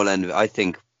small end of it. I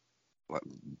think what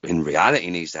in reality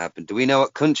needs to happen. Do we know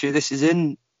what country this is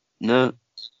in? No.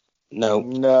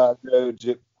 No.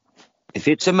 If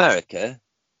it's America,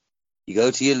 you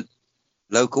go to your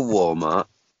local Walmart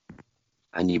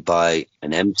and you buy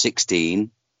an M16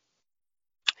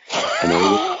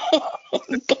 and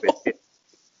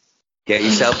get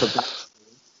yourself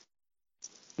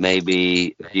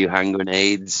maybe a few hand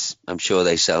grenades. I'm sure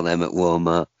they sell them at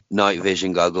Walmart. Night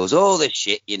vision goggles, all this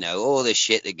shit, all this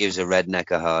shit that gives a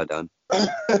redneck a hard on.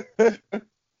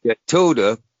 Get tooled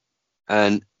up,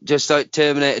 and just like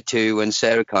Terminator 2 when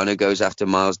Sarah Connor goes after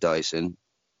Miles Dyson,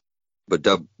 but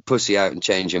don't pussy out and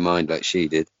change your mind like she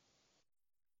did.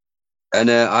 And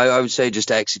I would say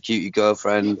just execute your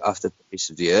girlfriend off the face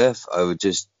of the earth. I would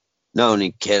just not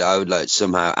only kill, I would like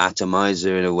somehow atomize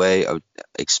her in a way. I would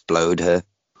explode her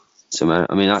somehow.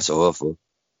 I mean, that's awful.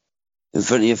 In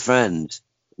front of your friends.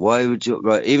 Why would you?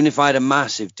 Right, even if I had a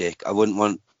massive dick, I wouldn't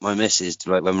want my missus to,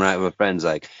 like, when we're out with my friends,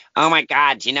 like, oh my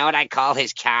God, do you know what I call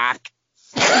his cock?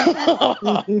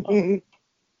 I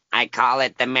call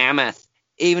it the mammoth.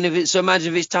 Even if it's, so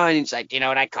imagine if it's tiny, it's like, do you know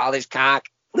what I call his cock?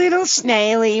 Little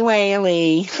snaily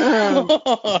whaley.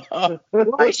 Why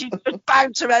should just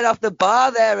bounce her head off the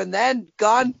bar there and then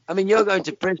gone? I mean, you're going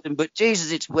to prison, but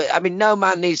Jesus, no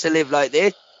man needs to live like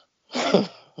this.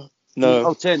 No.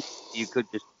 Alternatively, you could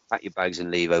just pack your bags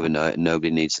and leave overnight, and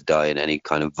nobody needs to die in any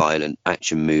kind of violent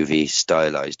action movie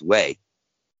stylized way.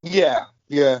 Yeah.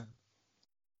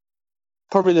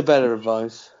 Probably the better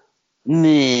advice.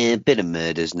 Nah, a bit of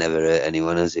murder's never hurt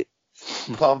anyone, has it?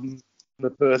 Apart from the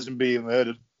person being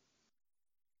murdered.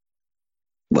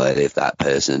 Well, if that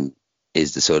person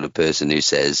is the sort of person who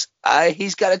says,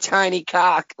 he's got a tiny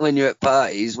cock when you're at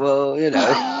parties, well, There's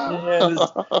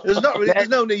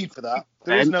no need for that.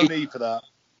 There is no need for that.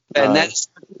 And that's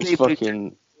people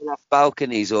fucking who off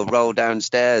balconies or roll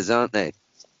downstairs, aren't they?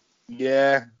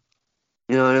 Yeah.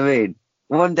 You know what I mean?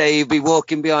 One day he'd be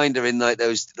walking behind her in like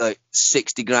those like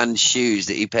 60 grand shoes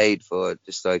that he paid for,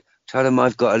 just like, tell him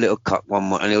I've got a little cock one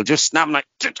more, and he'll just snap like,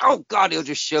 oh God, he'll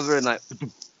just shove her and like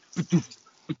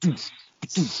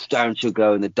down she'll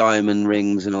go, and the diamond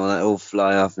rings and all that all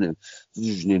fly off, and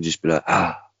he'll just be like,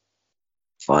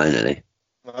 finally.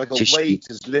 Like a weight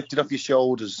is lifted off your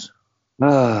shoulders.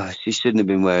 She shouldn't have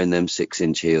been wearing them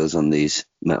 6-inch heels on these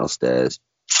metal stairs.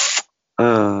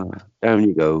 Down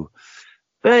you go.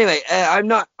 But anyway, I'm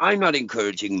not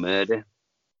encouraging murder.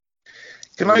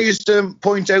 Can I just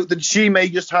point out that she may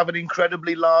just have an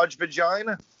incredibly large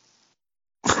vagina?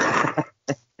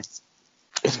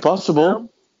 It's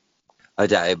possible. I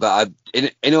doubt it, but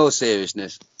in all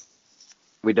seriousness,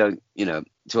 we don't,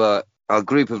 to our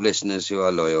group of listeners who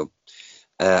are loyal,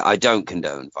 I don't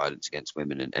condone violence against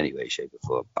women in any way, shape, or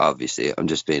form. Obviously, I'm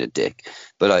just being a dick.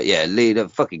 But lead a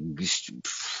fucking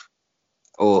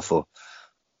awful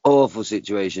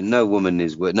situation. No woman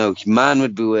is worth. No man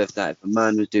would be worth that. If a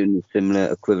man was doing a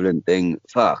similar equivalent thing,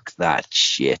 fuck that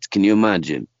shit. Can you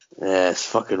imagine? Yeah, it's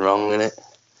fucking wrong, isn't it?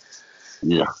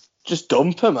 Yeah. Just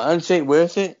dump her, man. It ain't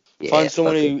worth it. Yeah, Find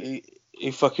someone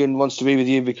who fucking wants to be with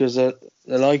you because they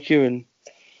like you. And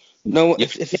no,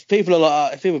 if people are like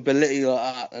that, if people belittle you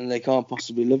like that, then they can't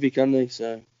possibly love you, can they?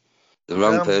 So the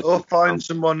wrong person. Or find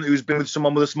someone who's been with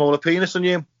someone with a smaller penis than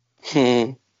you.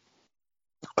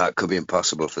 That could be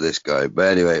impossible for this guy. But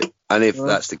anyway, and if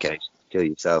that's the case, kill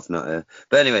yourself, not her.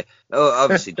 But anyway,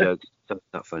 obviously jokes.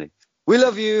 Not funny. We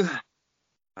love you.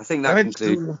 I think that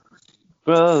concludes.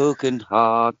 Broken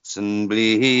hearts and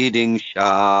bleeding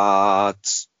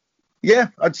shots. Yeah,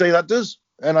 I'd say that does.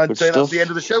 And I'd say that's the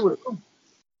end of the show.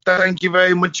 Thank you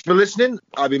very much for listening.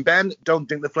 I've been Ben. Don't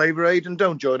drink the Flavour Aid and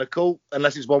don't join a cult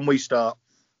unless it's one we start.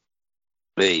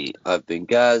 I've been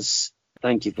Gaz.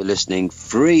 Thank you for listening.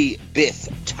 Free Biff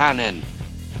Tannen.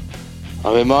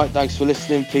 I've been Mike. Thanks for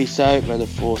listening. Peace out. May the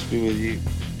force be with you.